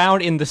came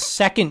around in the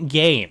second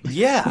game.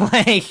 Yeah.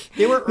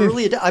 They were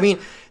early... I mean,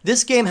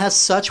 this game has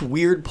such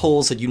weird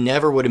pulls that you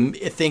never would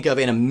think of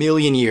in a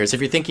million years if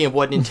you're thinking of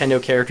what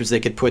Nintendo characters they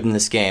could put in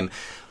this game.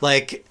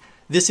 Like...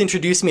 This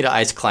introduced me to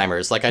Ice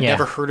Climbers. Like, I'd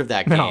never heard of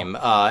that game.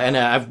 And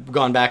I've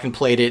gone back and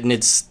played it, and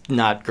it's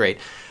not great.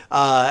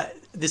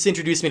 This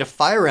introduced me to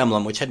Fire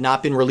Emblem, which had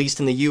not been released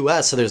in the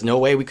U.S., so there's no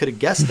way we could have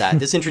guessed that.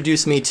 This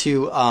introduced me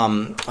to,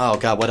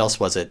 what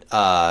else was it?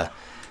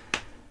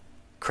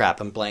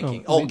 Crap, I'm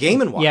blanking. Game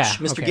 & Watch. Yeah,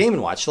 Mr. Game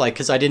 & Watch,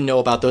 because I didn't know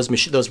about those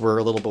machines. Those were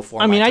a little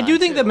before I mean, I do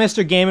think too. that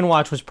Mr. Game &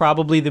 Watch was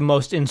probably the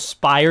most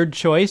inspired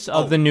choice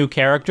of the new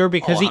character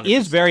because he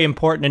is very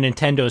important in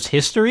Nintendo's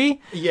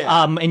history.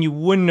 Yeah. And you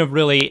wouldn't have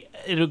really...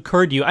 It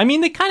occurred to you. I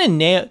mean, they kind of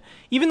nailed...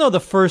 Even though the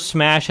first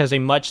Smash has a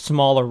much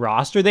smaller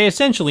roster, they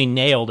essentially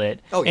nailed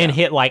it and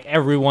hit like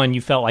everyone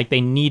you felt like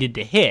they needed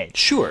to hit.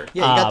 Sure.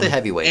 Yeah, you got the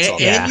heavyweights.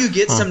 And you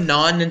get some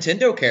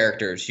non-Nintendo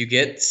characters. You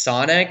get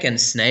Sonic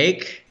and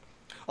Snake.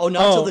 Oh,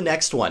 not till the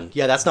next one.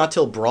 Yeah, that's not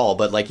till Brawl,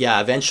 but like,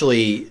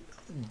 eventually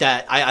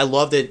that I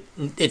love that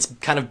it's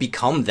kind of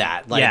become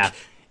that. Like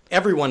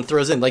everyone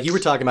throws in, like you were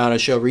talking about on a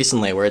show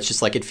recently where it's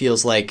just like, it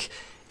feels like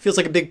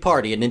a big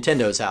party at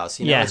Nintendo's house.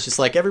 You know, it's just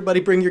like,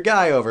 everybody bring your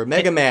guy over.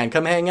 Mega Man,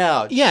 come hang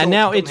out. Yeah,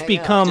 now it's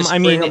become, Just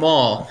bring them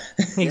all.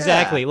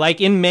 Exactly. Like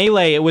in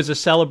Melee, it was a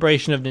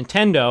celebration of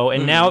Nintendo,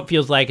 and now it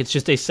feels like it's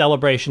just a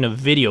celebration of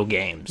video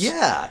games.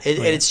 Yeah,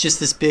 and it's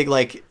just this big,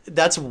 like,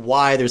 that's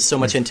why there's so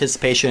much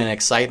anticipation and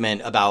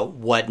excitement about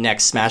what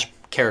next Smash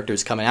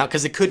characters coming out,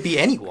 because it could be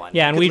anyone.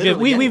 Yeah, and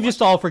we've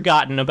just all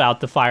forgotten about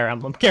the Fire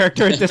Emblem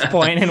character at this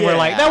point, and we're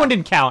like, that one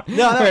didn't count.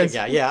 No,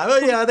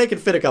 they could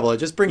fit a couple of,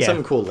 just bring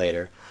something cool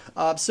later.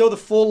 So the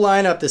full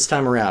lineup this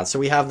time around. So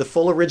we have the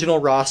full original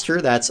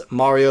roster. That's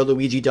Mario,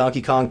 Luigi,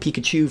 Donkey Kong,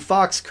 Pikachu,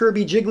 Fox,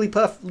 Kirby,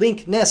 Jigglypuff,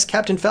 Link, Ness,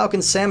 Captain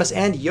Falcon, Samus,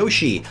 and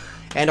Yoshi.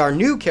 And our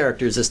new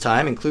characters this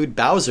time include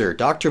Bowser,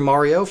 Dr.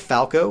 Mario,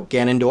 Falco,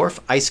 Ganondorf,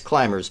 Ice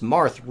Climbers,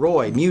 Marth,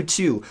 Roy,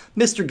 Mewtwo,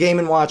 Mr.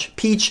 Game & Watch,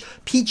 Peach,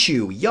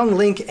 Pichu, Young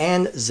Link,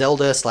 and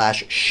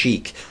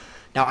Zelda/Sheik.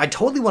 Now, I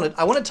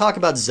want to talk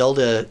about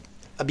Zelda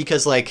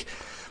because, like,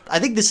 I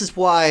think this is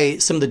why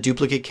some of the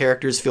duplicate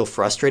characters feel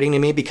frustrating to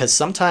me, because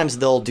sometimes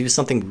they'll do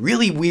something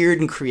really weird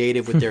and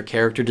creative with their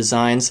character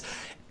designs,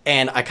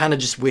 and I kind of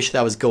just wish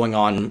that was going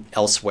on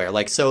elsewhere.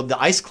 Like, so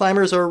the Ice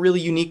Climbers are a really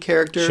unique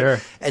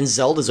character, and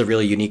Zelda's a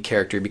really unique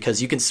character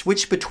because you can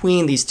switch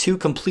between these two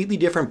completely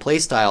different play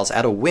styles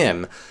at a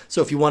whim.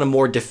 So if you want a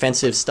more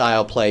defensive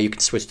style play, you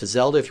can switch to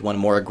Zelda. If you want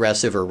a more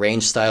aggressive or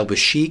ranged style with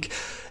Sheik,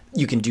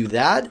 you can do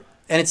that.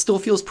 and it still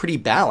feels pretty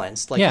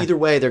balanced. Like Yeah. either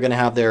way, they're going to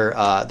have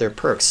their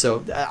perks.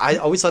 So I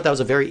always thought that was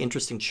a very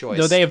interesting choice.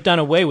 Though they have done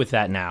away with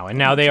that now, and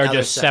now they are Now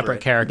just they're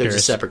separate characters. They're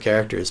just separate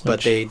characters,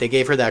 but they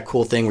gave her that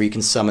cool thing where you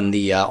can summon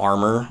the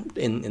armor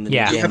in the new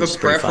game. Do you have a which is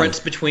pretty preference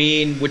fun.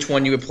 between which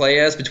one you would play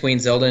as between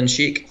Zelda and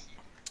Sheik?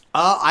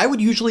 I would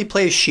usually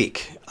play as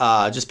Sheik,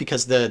 just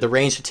because the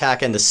ranged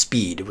attack and the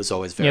speed was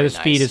always very nice. Yeah,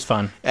 the speed is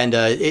fun. And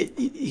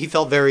he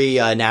felt very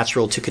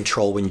natural to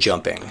control when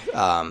jumping.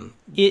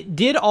 It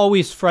did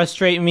always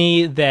frustrate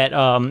me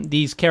that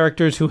these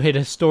characters who had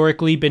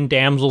historically been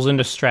damsels in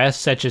distress,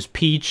 such as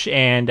Peach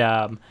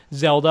and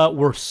Zelda,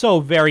 were so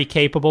very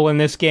capable in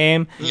this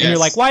game. And you're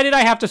like, why did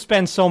I have to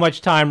spend so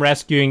much time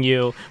rescuing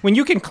you when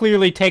you can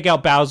clearly take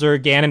out Bowser or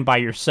Ganon by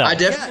yourself? I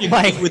definitely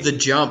agree with the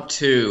jump,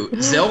 too.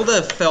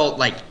 Zelda felt,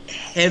 like,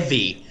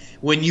 heavy.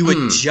 When you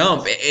would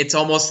jump, it's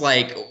almost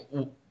like,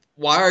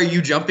 why are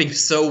you jumping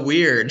so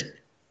weird?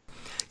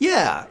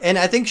 Yeah, and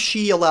I think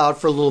she allowed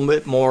for a little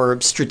bit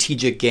more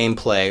strategic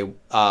gameplay,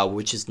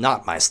 which is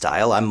not my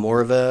style. I'm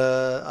more of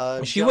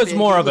a She was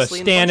more of a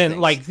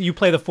stand-in, like you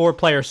play the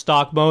 4-player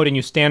stock mode and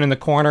you stand in the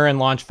corner and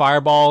launch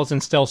fireballs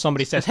and still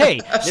somebody says, hey,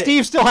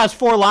 Steve still has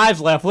 4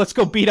 lives left, let's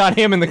go beat on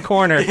him in the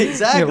corner.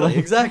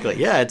 Exactly.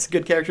 Yeah, it's a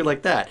good character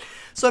like that.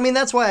 So, I mean,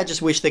 that's why I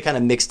just wish they kind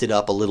of mixed it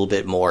up a little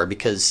bit more,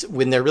 because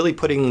when they're really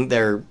putting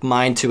their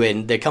mind to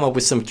it, they come up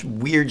with some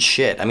weird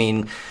shit. I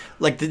mean,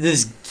 like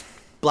this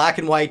black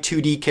and white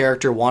 2D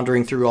character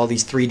wandering through all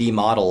these 3D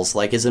models,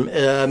 like, is an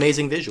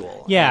amazing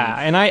visual. Yeah,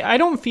 and I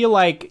don't feel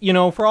like,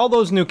 for all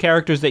those new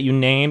characters that you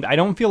named, I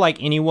don't feel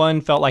like anyone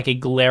felt like a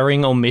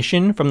glaring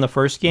omission from the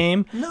first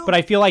game. No. But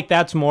I feel like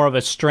that's more of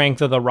a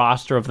strength of the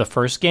roster of the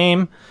first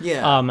game.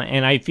 Yeah.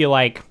 And I feel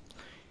like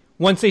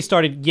once they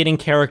started getting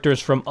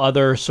characters from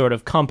other sort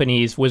of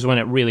companies was when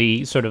it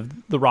really sort of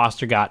the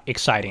roster got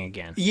exciting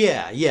again.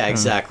 Yeah,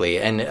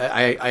 exactly. And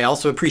I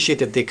also appreciate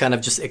that they kind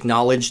of just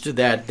acknowledged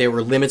that there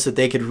were limits that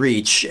they could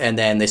reach, and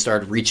then they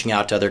started reaching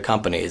out to other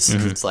companies.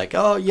 It's like,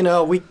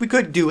 we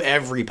could do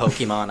every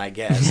Pokemon, I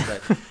guess,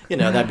 but,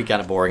 that'd be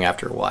kind of boring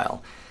after a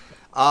while.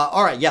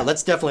 All right, yeah,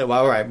 let's definitely,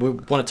 all right, we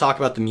want to talk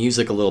about the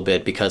music a little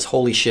bit, because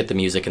holy shit, the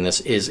music in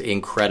this is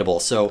incredible.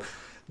 So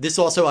this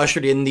also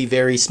ushered in the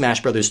very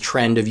Smash Brothers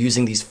trend of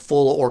using these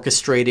full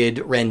orchestrated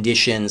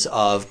renditions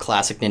of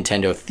classic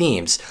Nintendo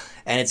themes.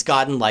 And it's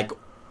gotten, like,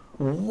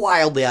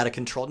 wildly out of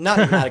control. Not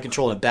even out of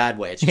control in a bad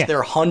way. It's just there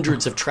are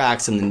hundreds of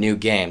tracks in the new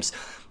games.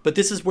 But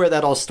this is where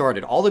that all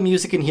started. All the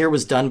music in here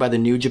was done by the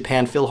New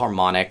Japan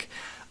Philharmonic.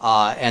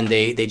 And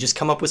they just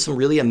come up with some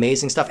really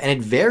amazing stuff. And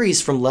it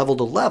varies from level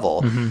to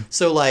level.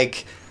 So,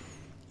 like,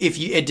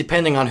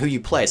 depending on who you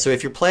play. So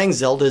if you're playing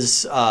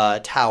Zelda's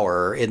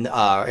tower in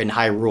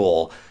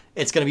Hyrule,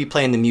 it's going to be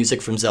playing the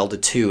music from Zelda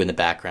 2 in the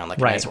background, like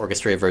a nice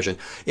orchestrated version.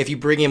 If you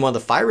bring in one of the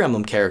Fire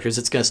Emblem characters,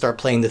 it's going to start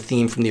playing the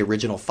theme from the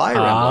original Fire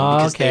Emblem,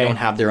 because they don't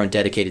have their own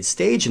dedicated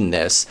stage in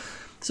this.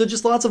 So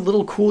just lots of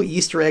little cool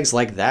Easter eggs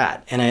like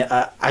that. And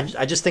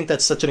I just think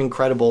that's such an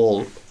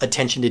incredible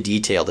attention to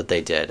detail that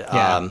they did.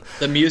 Yeah.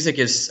 The music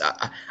is,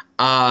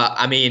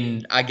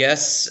 I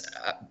guess...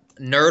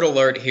 nerd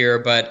alert here,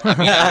 but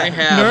I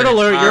have nerd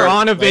alert, you're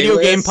on a video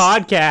game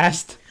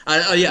podcast.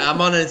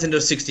 I'm on a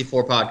Nintendo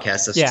 64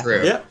 podcast, that's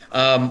true. Yeah.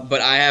 But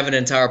I have an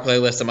entire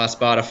playlist on my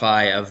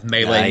Spotify of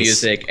Melee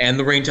music, and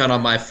the ringtone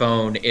on my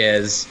phone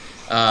is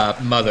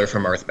Mother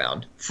from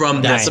Earthbound.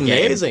 That's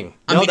amazing.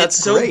 That's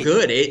so great.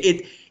 good.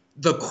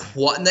 The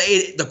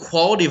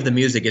quality of the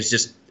music is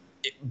just,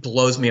 it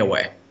blows me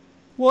away.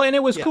 Well, and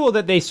it was cool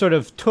that they sort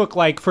of took,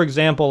 like, for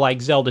example,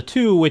 like Zelda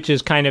 2, which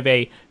is kind of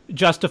a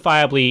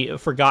justifiably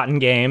forgotten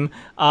game.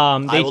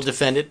 I will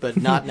defend it, but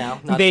not now.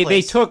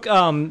 They took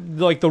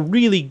like the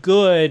really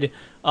good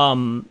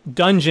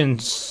dungeon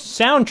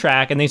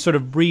soundtrack, and they sort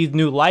of breathed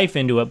new life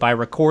into it by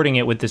recording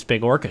it with this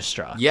big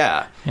orchestra.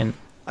 Yeah. And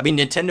I mean,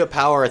 Nintendo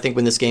Power, I think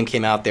when this game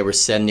came out, they were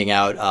sending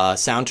out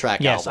soundtrack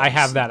albums. Yes, I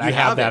have that. I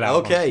have that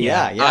album. Okay,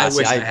 yeah. I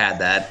wish I had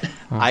that.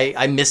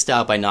 I missed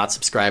out by not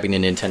subscribing to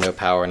Nintendo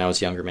Power when I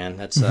was younger, man.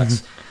 That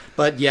sucks.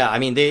 But yeah, I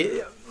mean,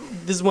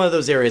 this is one of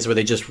those areas where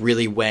they just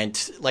really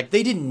went, like,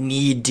 they didn't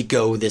need to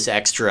go this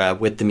extra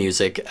with the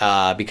music,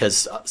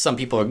 because some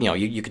people,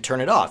 you could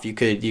turn it off. You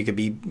could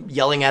be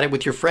yelling at it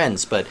with your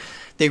friends, but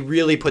they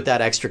really put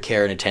that extra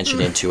care and attention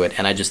into it,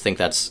 and I just think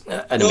that's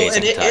an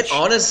amazing touch.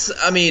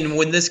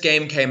 When this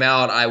game came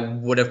out, I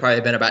would have probably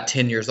been about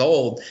 10 years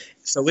old,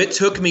 so it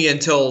took me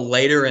until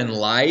later in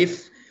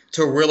life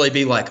to really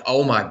be like,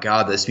 oh my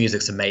god, this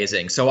music's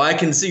amazing. So I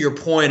can see your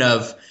point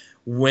of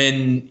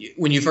when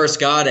you first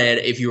got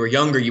it, if you were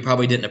younger, you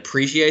probably didn't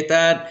appreciate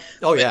that.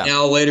 Oh, yeah. But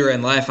now later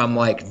in life, I'm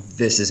like,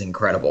 this is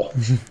incredible.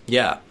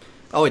 Yeah.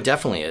 Oh, it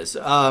definitely is.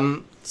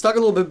 Let's talk a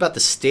little bit about the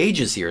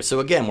stages here. So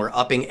again, we're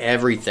upping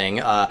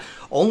everything.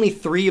 Only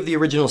 3 of the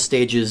original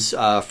stages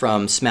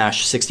from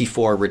Smash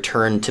 64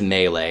 returned to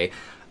Melee.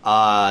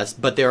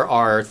 But there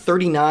are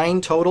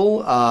 39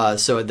 total,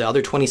 so the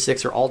other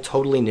 26 are all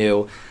totally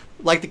new.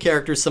 Like the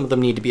characters, some of them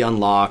need to be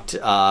unlocked,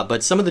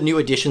 but some of the new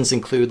additions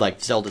include,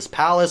 like, Zelda's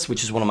Palace,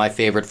 which is one of my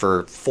favorite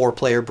for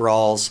 4-player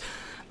brawls.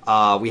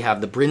 We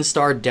have the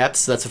Brinstar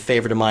Depths. That's a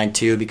favorite of mine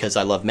too because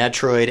I love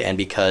Metroid and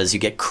because you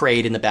get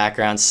Kraid in the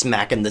background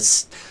smacking the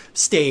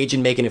stage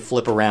and making it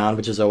flip around,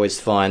 which is always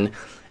fun.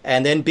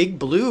 And then Big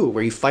Blue,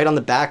 where you fight on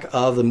the back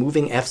of the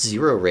moving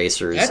F-Zero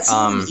racers. That's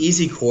an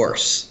easy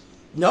course.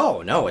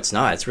 No, it's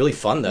not. It's really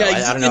fun though.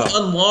 Yeah, I don't know. You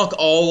can unlock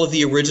all of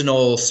the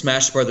original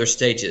Smash Brothers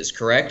stages,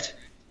 correct?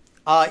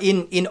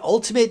 In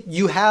Ultimate,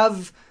 you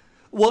have.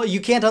 Well,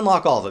 you can't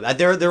unlock all of them.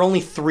 There are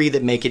only 3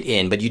 that make it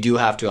in, but you do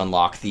have to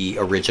unlock the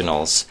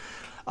originals.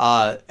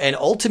 And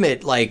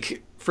Ultimate,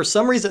 like, for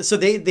some reason, so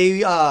they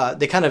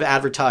kind of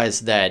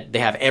advertise that they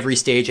have every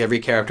stage, every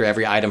character,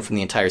 every item from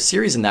the entire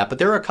series in that, but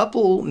there are a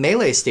couple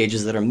Melee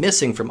stages that are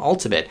missing from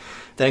Ultimate.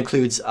 That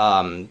includes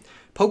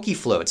Poke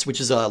Floats, which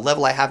is a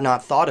level I have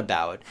not thought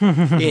about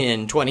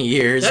in 20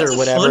 years or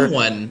whatever. That's a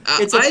fun one.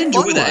 I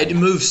enjoy that. It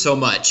moves so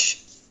much.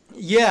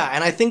 Yeah,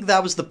 and I think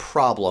that was the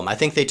problem. I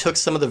think they took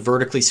some of the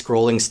vertically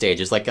scrolling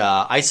stages, like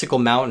Icicle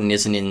Mountain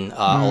isn't in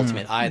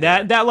Ultimate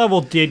either. That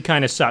level did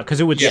kind of suck because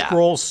it would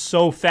scroll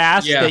so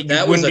fast that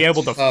you wouldn't be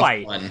able to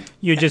fight.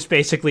 You just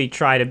basically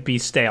try to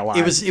stay alive.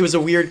 It was a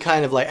weird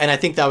kind of like, and I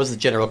think that was the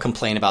general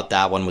complaint about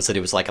that one was that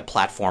it was like a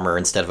platformer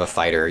instead of a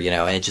fighter,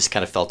 and it just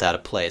kind of felt out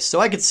of place.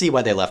 So I could see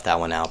why they left that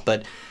one out,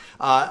 but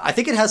I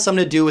think it has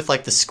something to do with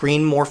like the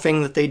screen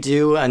morphing that they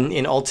do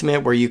in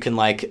Ultimate, where you can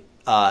like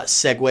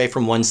segue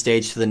from one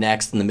stage to the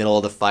next in the middle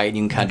of the fight, and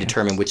you can kind of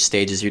determine which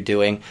stages you're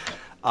doing.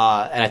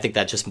 And I think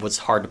that just was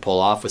hard to pull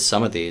off with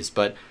some of these,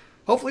 but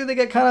hopefully they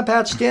get kind of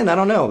patched in. I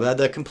don't know.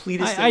 The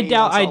completest. I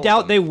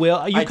doubt they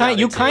will. You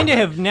kind of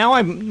have now.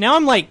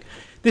 I'm like,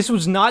 this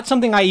was not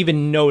something I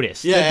even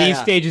noticed that these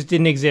stages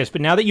didn't exist.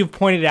 But now that you've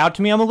pointed it out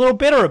to me, I'm a little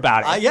bitter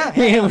about it.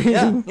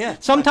 Yeah.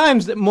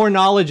 Sometimes more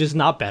knowledge is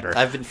not better.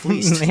 I've been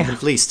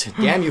fleeced.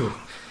 Damn you.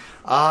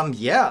 And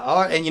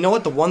you know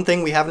what? The one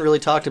thing we haven't really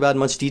talked about in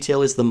much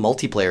detail is the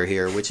multiplayer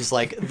here, which is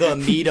like the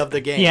meat of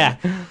the game. Yeah.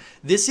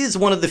 This is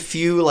one of the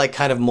few like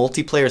kind of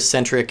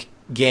multiplayer-centric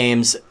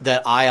games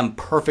that I am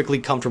perfectly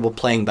comfortable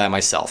playing by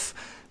myself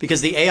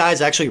because the AI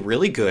is actually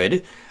really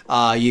good.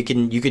 You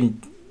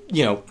can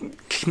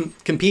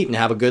compete and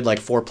have a good like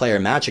 4-player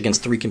match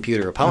against 3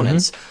 computer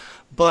opponents.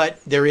 But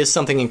there is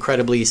something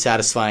incredibly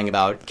satisfying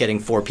about getting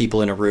 4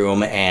 people in a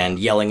room and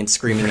yelling and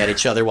screaming at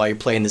each other while you're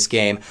playing this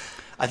game.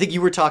 I think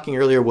you were talking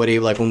earlier, Woody,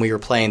 like when we were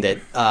playing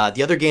that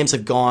the other games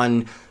have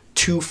gone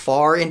too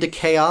far into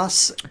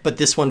chaos, but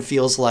this one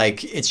feels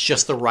like it's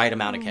just the right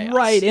amount of chaos.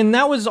 Right, and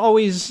that was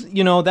always,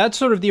 that's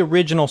sort of the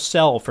original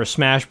sell for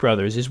Smash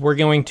Brothers, is we're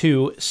going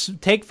to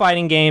take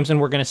fighting games and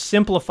we're going to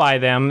simplify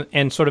them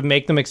and sort of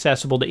make them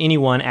accessible to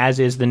anyone, as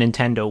is the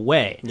Nintendo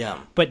way. Yeah.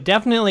 But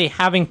definitely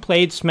having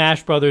played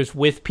Smash Brothers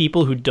with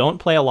people who don't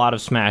play a lot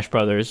of Smash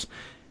Brothers,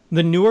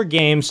 the newer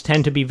games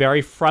tend to be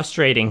very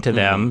frustrating to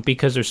them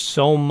because there's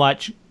so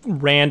much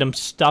random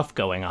stuff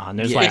going on.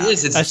 There's it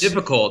is. It's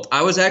difficult.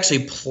 I was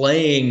actually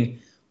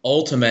playing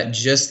Ultimate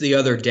just the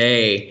other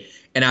day,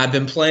 and I've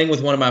been playing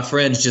with one of my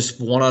friends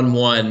just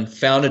one-on-one,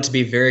 found it to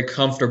be very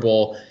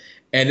comfortable.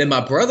 And then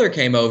my brother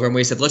came over, and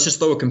we said, let's just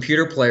throw a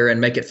computer player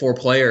and make it 4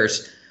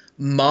 players.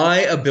 My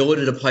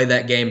ability to play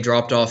that game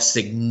dropped off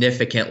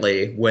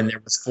significantly when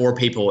there was 4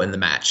 people in the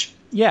match.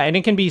 Yeah, and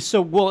it can be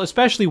so, well,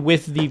 especially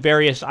with the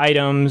various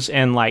items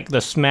and like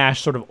the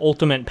Smash sort of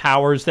ultimate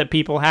powers that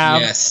people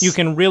have, you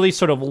can really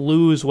sort of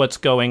lose what's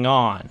going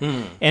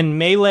on. And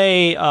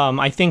Melee,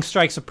 I think,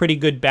 strikes a pretty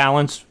good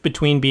balance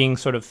between being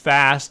sort of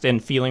fast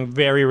and feeling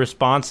very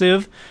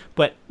responsive,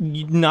 but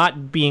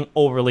not being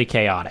overly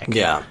chaotic.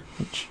 Yeah.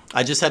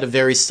 I just had a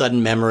very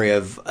sudden memory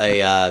of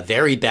a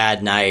very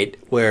bad night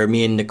where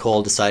me and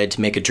Nicole decided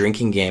to make a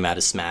drinking game out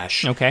of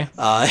Smash. Okay.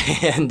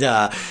 And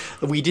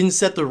we didn't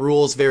set the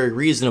rules very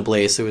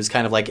reasonably, so it was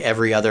kind of like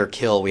every other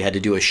kill we had to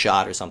do a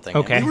shot or something.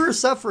 Okay. And we were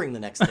suffering the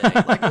next day,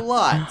 like a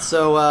lot.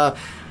 So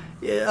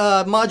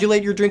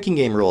modulate your drinking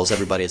game rules,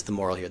 everybody, is the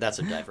moral here. That's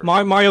a diverse.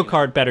 Mario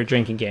Kart better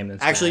drinking game than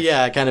Smash. Actually,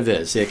 yeah, it kind of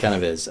is. It kind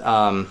of is.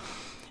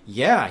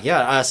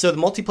 So the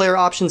multiplayer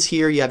options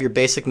here, you have your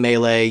basic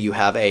Melee, you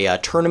have a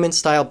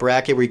tournament-style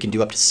bracket where you can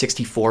do up to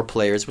 64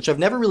 players, which I've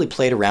never really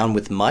played around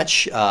with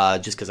much,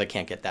 just because I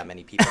can't get that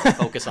many people to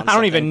focus on I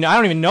don't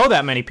even know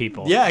that many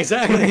people. Yeah,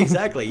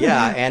 exactly,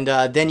 yeah. And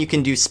then you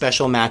can do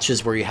special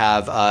matches where you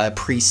have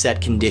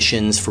preset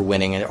conditions for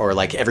winning, or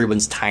like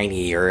everyone's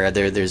tiny, or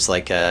there's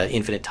like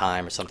infinite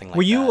time or something like that.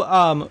 Were you,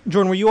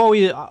 Jordan, were you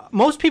always,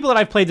 most people that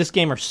I've played this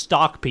game are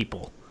stock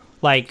people.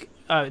 Like,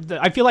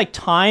 I feel like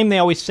time they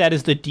always set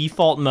as the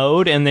default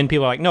mode, and then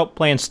people are like, nope,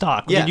 playing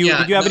stock. Yeah.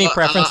 Did you have any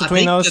preference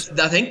between those?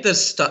 I think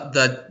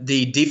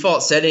the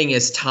default setting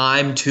is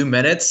time 2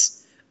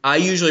 minutes. I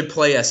usually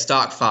play a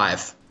stock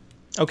 5.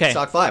 Okay.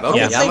 Stock 5.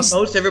 Okay. I think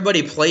most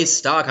everybody plays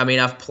stock. I mean,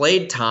 I've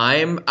played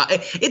time.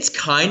 It's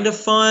kind of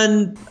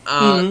fun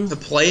to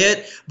play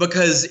it,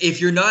 because if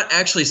you're not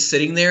actually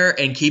sitting there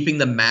and keeping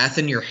the math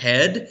in your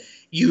head,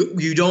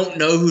 you don't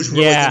know who's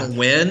really going to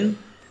win.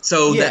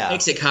 So that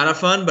makes it kind of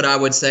fun, but I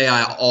would say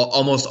I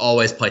almost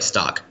always play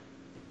stock.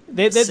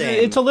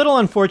 It's a little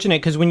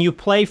unfortunate because when you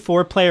play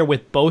 4-player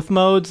with both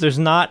modes, there's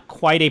not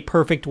quite a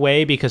perfect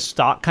way because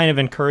stock kind of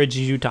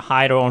encourages you to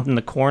hide in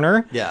the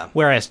corner. Yeah.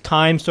 Whereas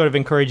time sort of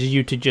encourages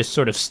you to just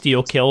sort of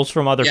steal kills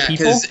from other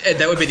people. Yeah, because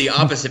that would be the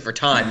opposite for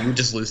time. You would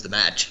just lose the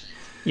match.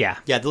 Yeah.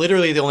 Yeah,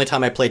 literally the only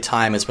time I play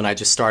time is when I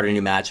just start a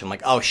new match. I'm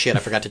like, oh shit, I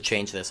forgot to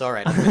change this. All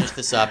right, I'll finish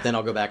this up, then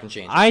I'll go back and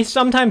change it. I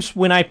sometimes,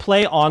 when I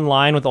play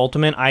online with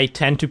Ultimate, I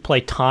tend to play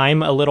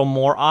time a little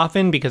more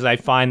often because I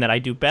find that I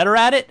do better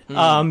at it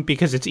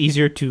because it's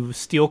easier to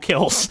steal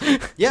kills.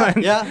 Yeah,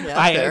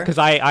 Because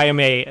I am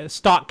a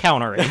stock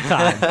counter in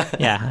time.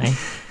 I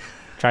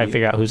try to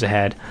figure out who's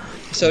ahead.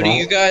 So do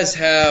you guys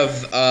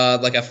have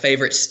like a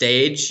favorite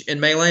stage in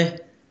Melee?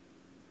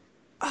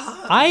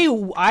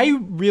 I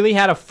really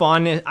had a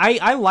fun.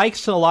 I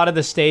liked a lot of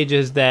the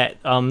stages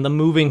that the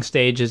moving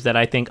stages that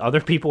I think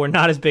other people were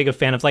not as big a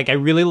fan of. Like I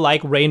really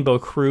like Rainbow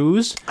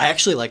Cruise. I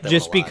actually like that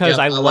just because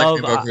I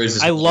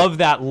love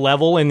that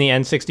level in the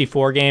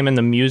N64 game, and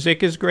the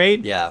music is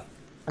great. Yeah,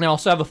 and I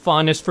also have a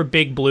fondness for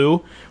Big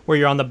Blue, where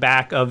you're on the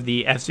back of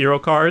the F-Zero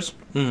cars.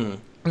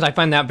 Because I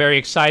find that very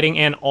exciting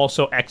and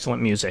also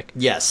excellent music.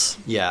 Yes,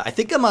 yeah. I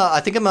think I'm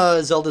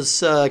a Zelda's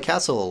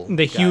Castle.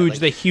 The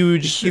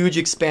huge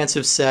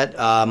expansive set.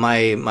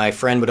 My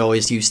friend would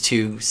always used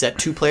to set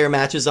 2-player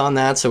matches on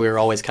that, so we were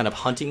always kind of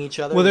hunting each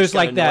other. Well, there's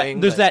like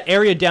that. There's that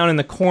area down in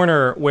the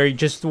corner where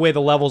just the way the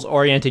level's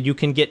oriented, you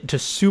can get to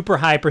super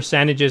high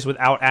percentages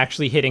without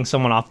actually hitting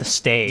someone off the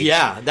stage.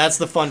 Yeah, that's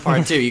the fun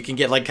part too. You can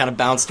get like kind of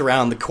bounced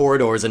around the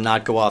corridors and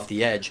not go off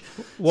the edge.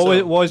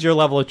 What was your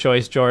level of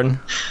choice, Jordan?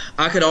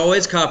 I could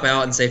always cop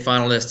out and say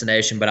Final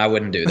Destination, but I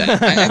wouldn't do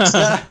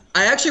that.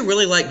 I actually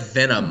really like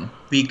Venom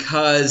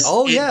because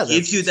it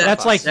gives you that.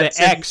 That's like the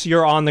X.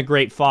 You're on the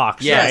Great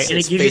Fox, right? And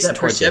it gives you that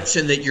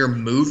perception that you're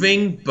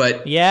moving,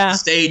 but the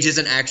stage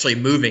isn't actually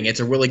moving. It's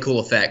a really cool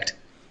effect.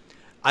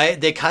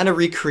 They kind of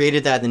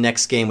recreated that in the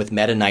next game with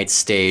Meta Knight's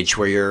stage,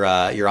 where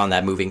you're on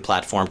that moving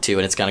platform too,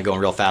 and it's kind of going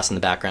real fast in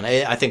the background.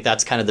 I think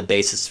that's kind of the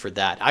basis for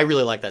that. I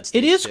really like that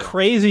stage. It is too.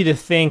 crazy to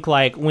think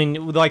like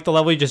the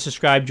level you just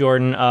described,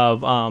 Jordan,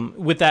 of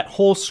with that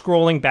whole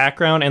scrolling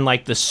background and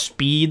like the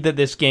speed that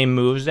this game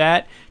moves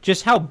at.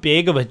 Just how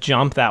big of a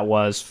jump that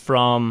was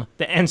from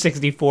the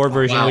N64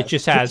 version, which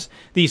just has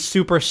these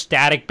super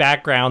static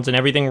backgrounds and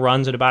everything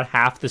runs at about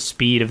half the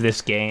speed of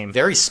this game.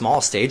 Very small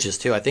stages,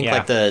 too. I think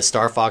like the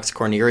Star Fox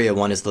Corneria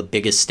one is the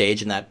biggest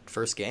stage in that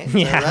first game.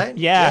 Is that right?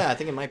 Yeah, I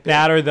think it might be.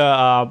 That or the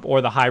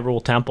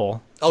Hyrule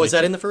Temple. Oh, is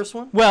that in the first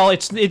one? Well,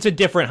 it's a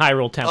different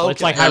Hyrule Temple. Okay.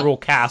 It's like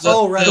Hyrule Castle.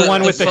 Oh, right. The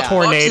one with the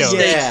tornado. The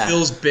stage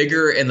feels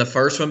bigger in the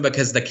first one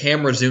because the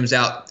camera zooms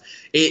out.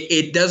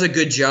 It does a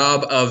good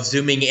job of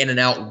zooming in and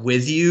out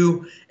with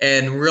you,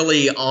 and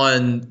really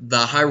on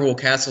the Hyrule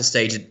Castle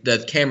stage,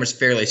 the camera's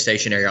fairly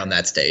stationary on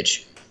that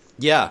stage.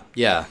 Yeah.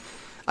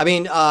 I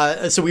mean,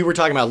 so we were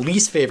talking about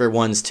least favorite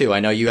ones too.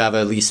 I know you have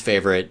a least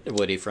favorite,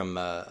 Woody, from.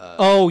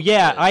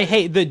 I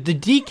hate the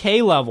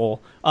DK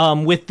level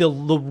with the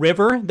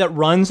river that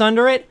runs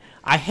under it.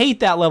 I hate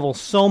that level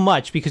so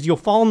much because you'll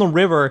fall in the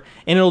river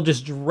and it'll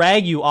just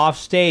drag you off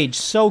stage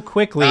so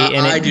quickly.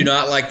 I do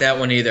not like that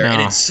one either.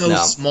 And it's so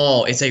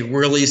small. It's a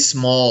really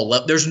small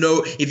level.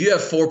 If you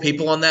have 4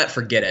 people on that,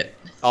 forget it.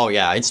 Oh,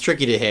 yeah. It's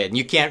tricky to hit. And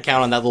you can't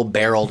count on that little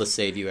barrel to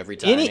save you every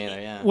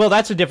time. Well,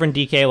 that's a different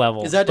DK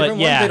level. Is that different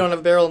one? They don't have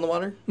a barrel in the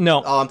water?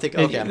 No. Oh, I'm thinking,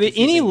 okay.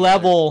 Any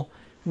level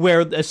where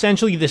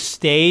essentially the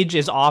stage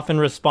is often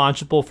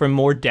responsible for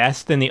more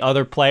deaths than the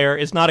other player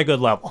is not a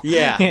good level.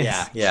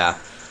 Yeah.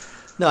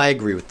 No, I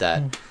agree with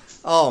that.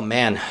 Oh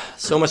man,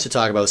 so much to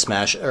talk about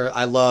Smash.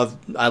 I love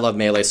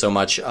Melee so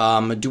much.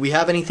 Do we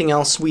have anything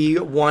else we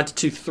want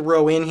to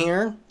throw in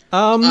here?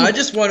 I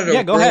just wanted a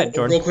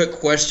real quick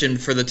question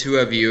for the two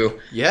of you.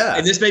 Yeah.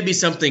 And this may be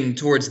something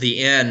towards the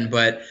end,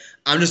 but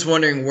I'm just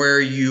wondering where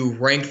you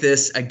rank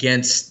this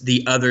against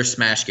the other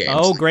Smash games.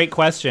 Oh, great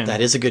question.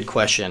 That is a good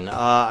question.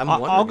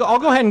 I'll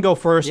go ahead and go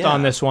first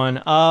on this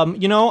one. I'm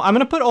going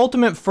to put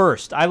Ultimate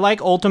first. I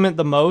like Ultimate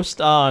the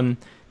most.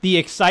 The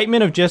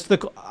excitement of just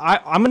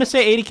I'm going to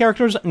say 80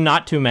 characters,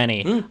 not too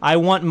many. I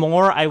want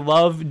more. I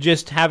love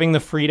just having the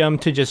freedom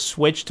to just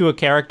switch to a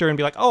character and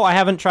be like, oh, I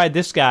haven't tried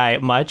this guy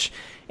much.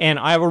 And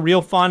I have a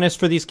real fondness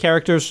for these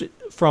characters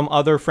from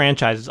other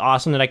franchises.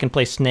 Awesome that I can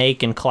play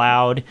Snake and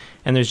Cloud,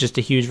 and there's just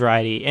a huge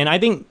variety. And I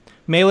think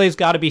Melee's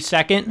got to be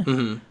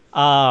second.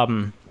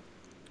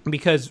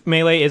 Because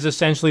Melee is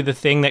essentially the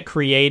thing that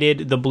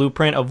created the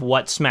blueprint of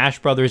what Smash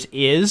Brothers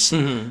is.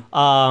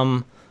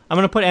 I'm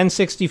going to put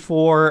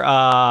N64.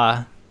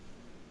 I'm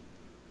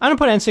going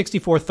to put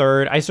N64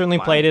 third. I certainly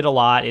played it a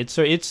lot. It's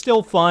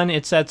still fun.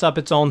 It sets up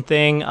its own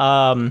thing.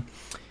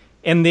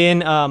 And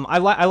then I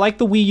like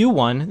the Wii U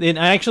one. And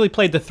I actually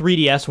played the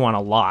 3DS one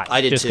a lot. I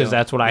did just too. because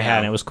that's what I had,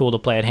 and it was cool to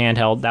play it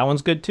handheld. That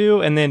one's good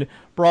too. And then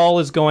Brawl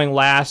is going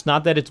last.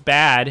 Not that it's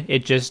bad.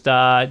 It just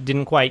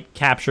didn't quite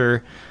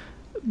capture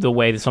the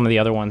way that some of the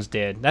other ones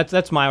did.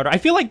 That's my order. I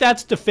feel like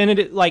that's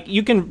definitive. Like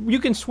you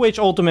can switch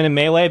Ultimate and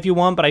Melee if you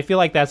want, but I feel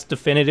like that's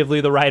definitively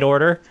the right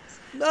order.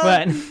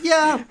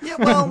 Yeah.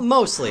 Well,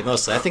 mostly.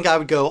 I think I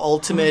would go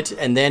Ultimate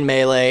and then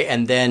Melee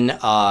and then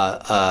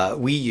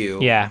Wii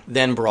U,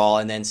 then Brawl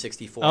and then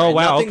 64. Oh, and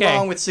wow, nothing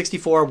wrong with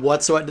 64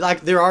 whatsoever.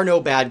 Like, there are no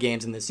bad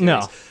games in this series.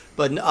 No.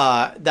 But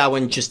that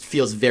one just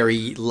feels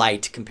very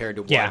light compared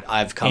to what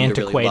I've come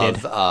to really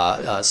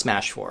love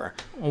Smash for.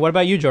 What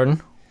about you,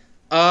 Jordan?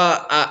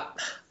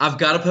 I've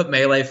got to put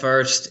Melee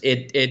first.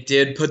 It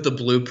did put the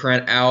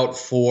blueprint out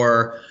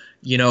for,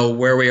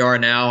 where we are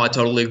now. I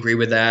totally agree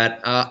with that.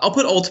 I'll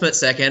put Ultimate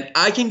second.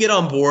 I can get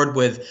on board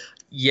with,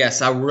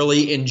 yes, I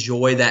really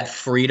enjoy that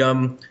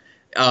freedom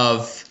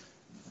of,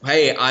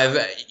 hey,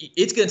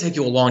 it's going to take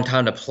you a long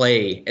time to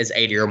play as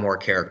 80 or more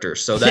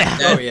characters. So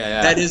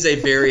that is a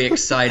very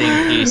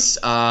exciting piece.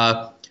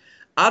 I'd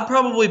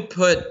probably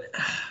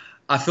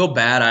I feel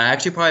bad. I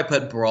actually probably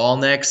put Brawl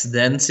next,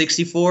 then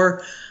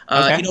 64.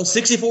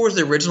 64 was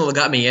the original that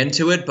got me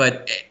into it,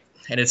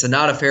 and it's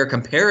not a fair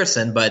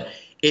comparison, but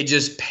it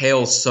just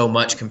pales so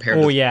much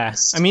compared to the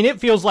rest. I mean, it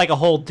feels like a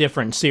whole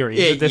different series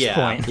at this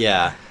point.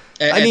 Yeah.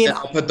 And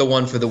I'll put the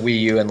one for the Wii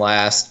U in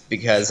last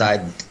because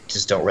I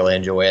just don't really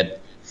enjoy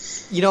it.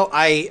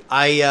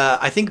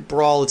 I think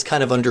Brawl is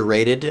kind of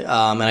underrated,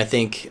 and I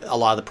think a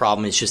lot of the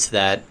problem is just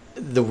that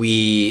the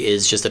Wii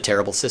is just a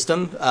terrible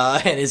system,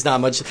 and it's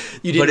not much.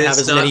 You didn't have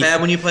as many. But it's not bad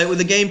when you play it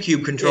with a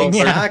GameCube controller.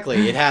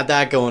 Exactly, it had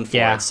that going for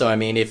it. So I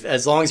mean,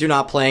 as long as you're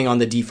not playing on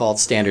the default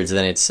standards,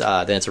 then it's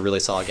a really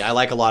solid game. I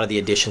like a lot of the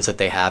additions that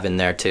they have in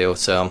there too.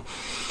 So.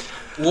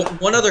 Well,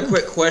 one other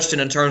quick question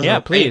in terms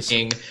of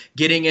ranking,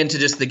 getting into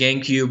just the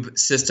GameCube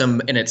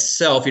system in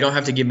itself. You don't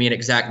have to give me an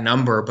exact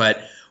number,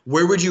 but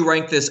where would you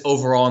rank this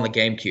overall on the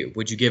GameCube?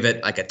 Would you give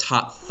it like a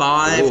top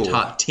 5,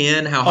 top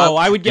 10?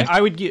 I would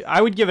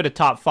give it a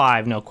top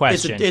 5, no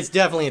question. It's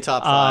definitely a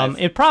top 5.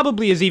 It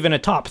probably is even a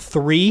top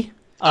 3.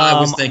 I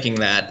was thinking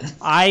that.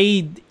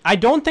 I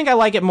don't think I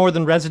like it more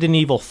than Resident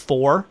Evil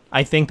 4.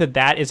 I think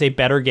that is a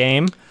better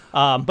game,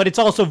 but it's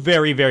also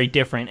very, very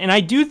different. And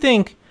I do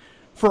think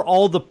for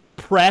all the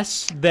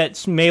press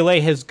that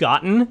Melee has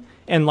gotten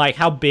and like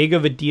how big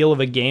of a deal of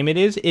a game it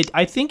is,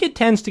 I think it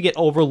tends to get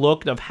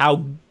overlooked of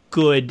how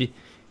good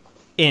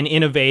and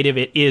innovative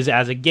it is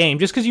as a game,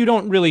 just because you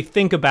don't really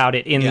think about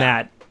it in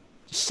that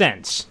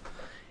sense.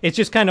 It's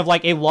just kind of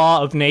like a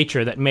law of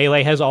nature that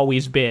Melee has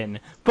always been,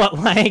 but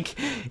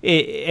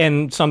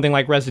and something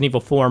like Resident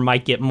Evil 4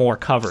 might get more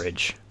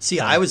coverage. See,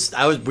 I was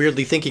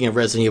weirdly thinking of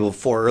Resident Evil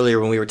 4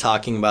 earlier when we were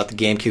talking about the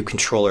GameCube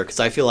controller,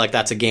 because I feel like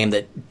that's a game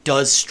that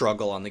does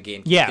struggle on the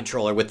GameCube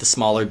controller with the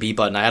smaller B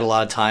button. I had a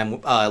lot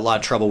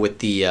of trouble with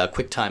the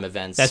QuickTime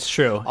events. That's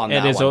true.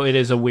 It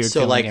is a weird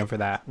game for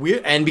that.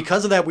 And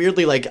because of that,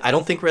 weirdly, I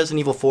don't think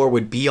Resident Evil 4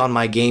 would be on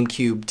my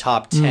GameCube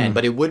top 10,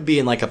 but it would be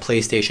in like a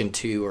PlayStation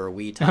 2 or a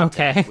Wii top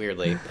 10.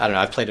 Weirdly, I don't know.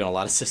 I've played it on a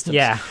lot of systems.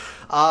 Yeah.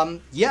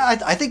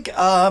 I think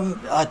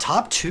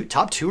top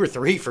two or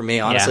three for me,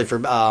 honestly.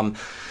 For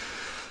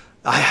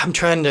I'm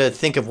trying to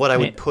think of what I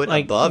would put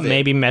above it.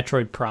 Maybe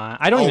Metroid Prime.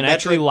 I don't even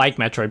actually like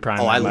Metroid Prime.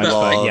 Oh, I love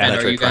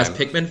Metroid Are you guys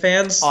Prime. Pikmin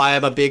fans? Oh, I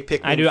am a big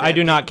Pikmin fan. I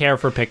do not care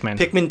for Pikmin.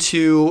 Pikmin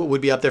 2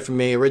 would be up there for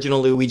me.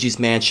 Original Luigi's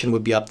Mansion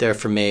would be up there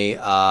for me.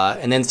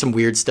 And then some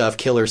weird stuff.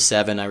 Killer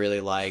 7 I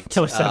really liked.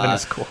 Killer 7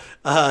 is cool.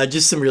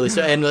 Just some really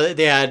stuff. And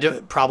they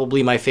had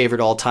probably my favorite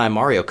all-time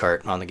Mario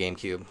Kart on the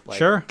GameCube.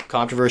 Sure.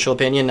 Controversial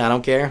opinion, I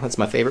don't care. That's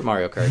my favorite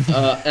Mario Kart.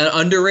 An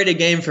underrated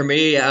game for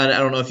me, I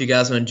don't know if you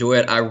guys will enjoy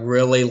it, I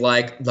really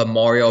like the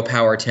Mario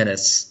Power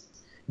Tennis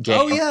game.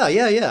 Oh,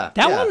 yeah.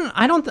 That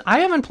one, I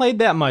haven't played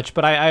that much,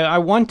 but I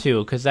want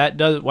to, because that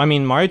does,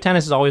 Mario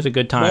Tennis is always a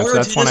good time, so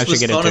that's one I should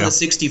get into. Mario Tennis was fun on the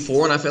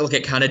 64, and I feel like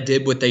it kind of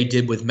did what they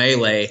did with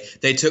Melee.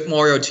 They took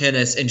Mario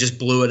Tennis and just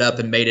blew it up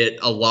and made it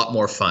a lot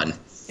more fun.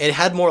 It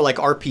had more like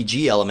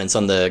RPG elements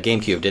on the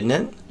GameCube, didn't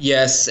it?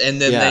 Yes, and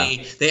then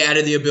they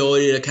added the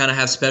ability to kind of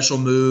have special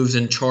moves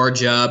and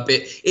charge up.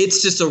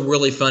 It's just a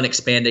really fun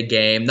expanded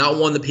game. Not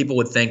one that people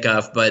would think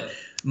of, but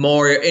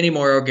any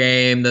Mario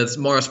game, the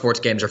Mario sports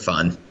games are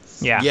fun.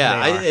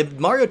 Yeah.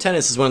 Mario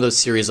Tennis is one of those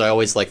series I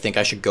always think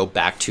I should go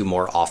back to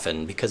more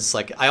often, because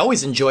I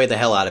always enjoy the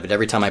hell out of it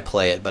every time I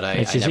play it, but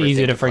it's just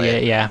easy to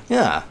forget.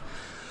 Yeah.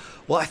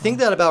 Well, I think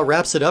that about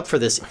wraps it up for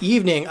this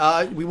evening.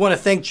 We want to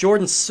thank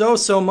Jordan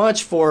so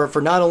much for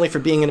not only for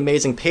being an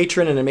amazing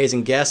patron and an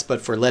amazing guest,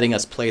 but for letting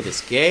us play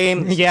this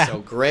game. This is so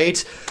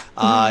great.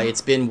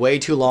 It's been way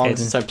too long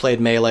since I've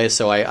played Melee,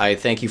 so I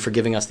thank you for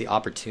giving us the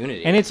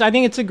opportunity. And I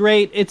think it's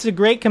a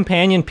great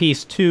companion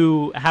piece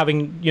to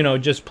having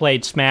just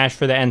played Smash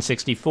for the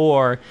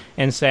N64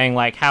 and saying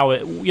how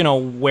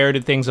where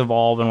did things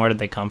evolve and where did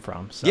they come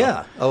from? So.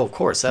 Yeah. Oh, of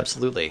course,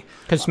 absolutely.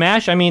 Because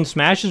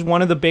Smash is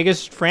one of the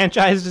biggest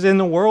franchises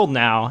in the world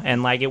now,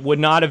 and it would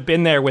not have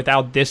been there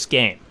without this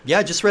game. Yeah,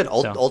 I just read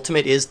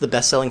Ultimate is the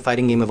best-selling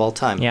fighting game of all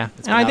time. Yeah,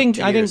 and I think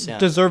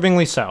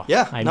deservingly so.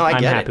 Yeah, I'm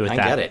happy with that.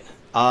 I get it.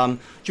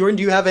 Jordan,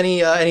 do you have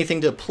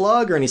anything to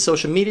plug or any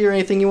social media or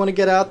anything you want to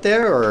get out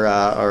there,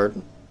 or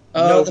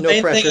the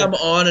main thing I'm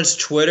on is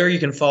Twitter. You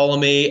can follow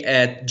me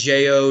at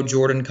JO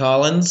Jordan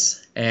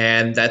Collins,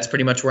 and that's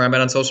pretty much where I'm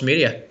at on social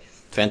media.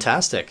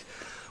 Fantastic.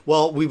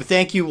 Well, we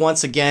thank you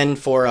once again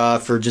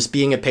for just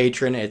being a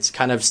patron. It's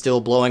kind of still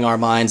blowing our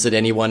minds that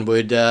anyone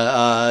would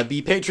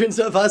be patrons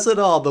of us at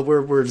all, but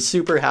we're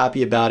super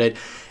happy about it,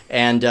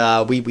 and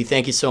we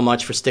thank you so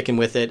much for sticking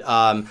with it.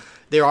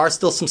 There are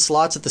still some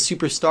slots at the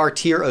Superstar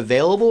tier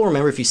available.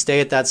 Remember, if you stay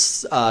at that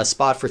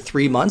spot for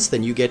 3 months,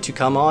 then you get to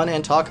come on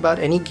and talk about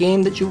any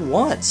game that you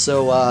want.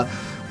 So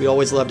we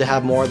always love to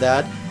have more of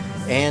that.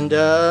 And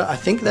I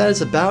think that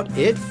is about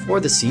it for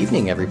this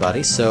evening,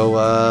 everybody.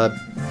 So,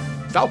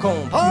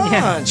 Falcon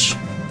Punch!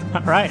 Yeah.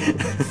 All right.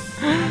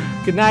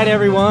 Good night,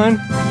 everyone.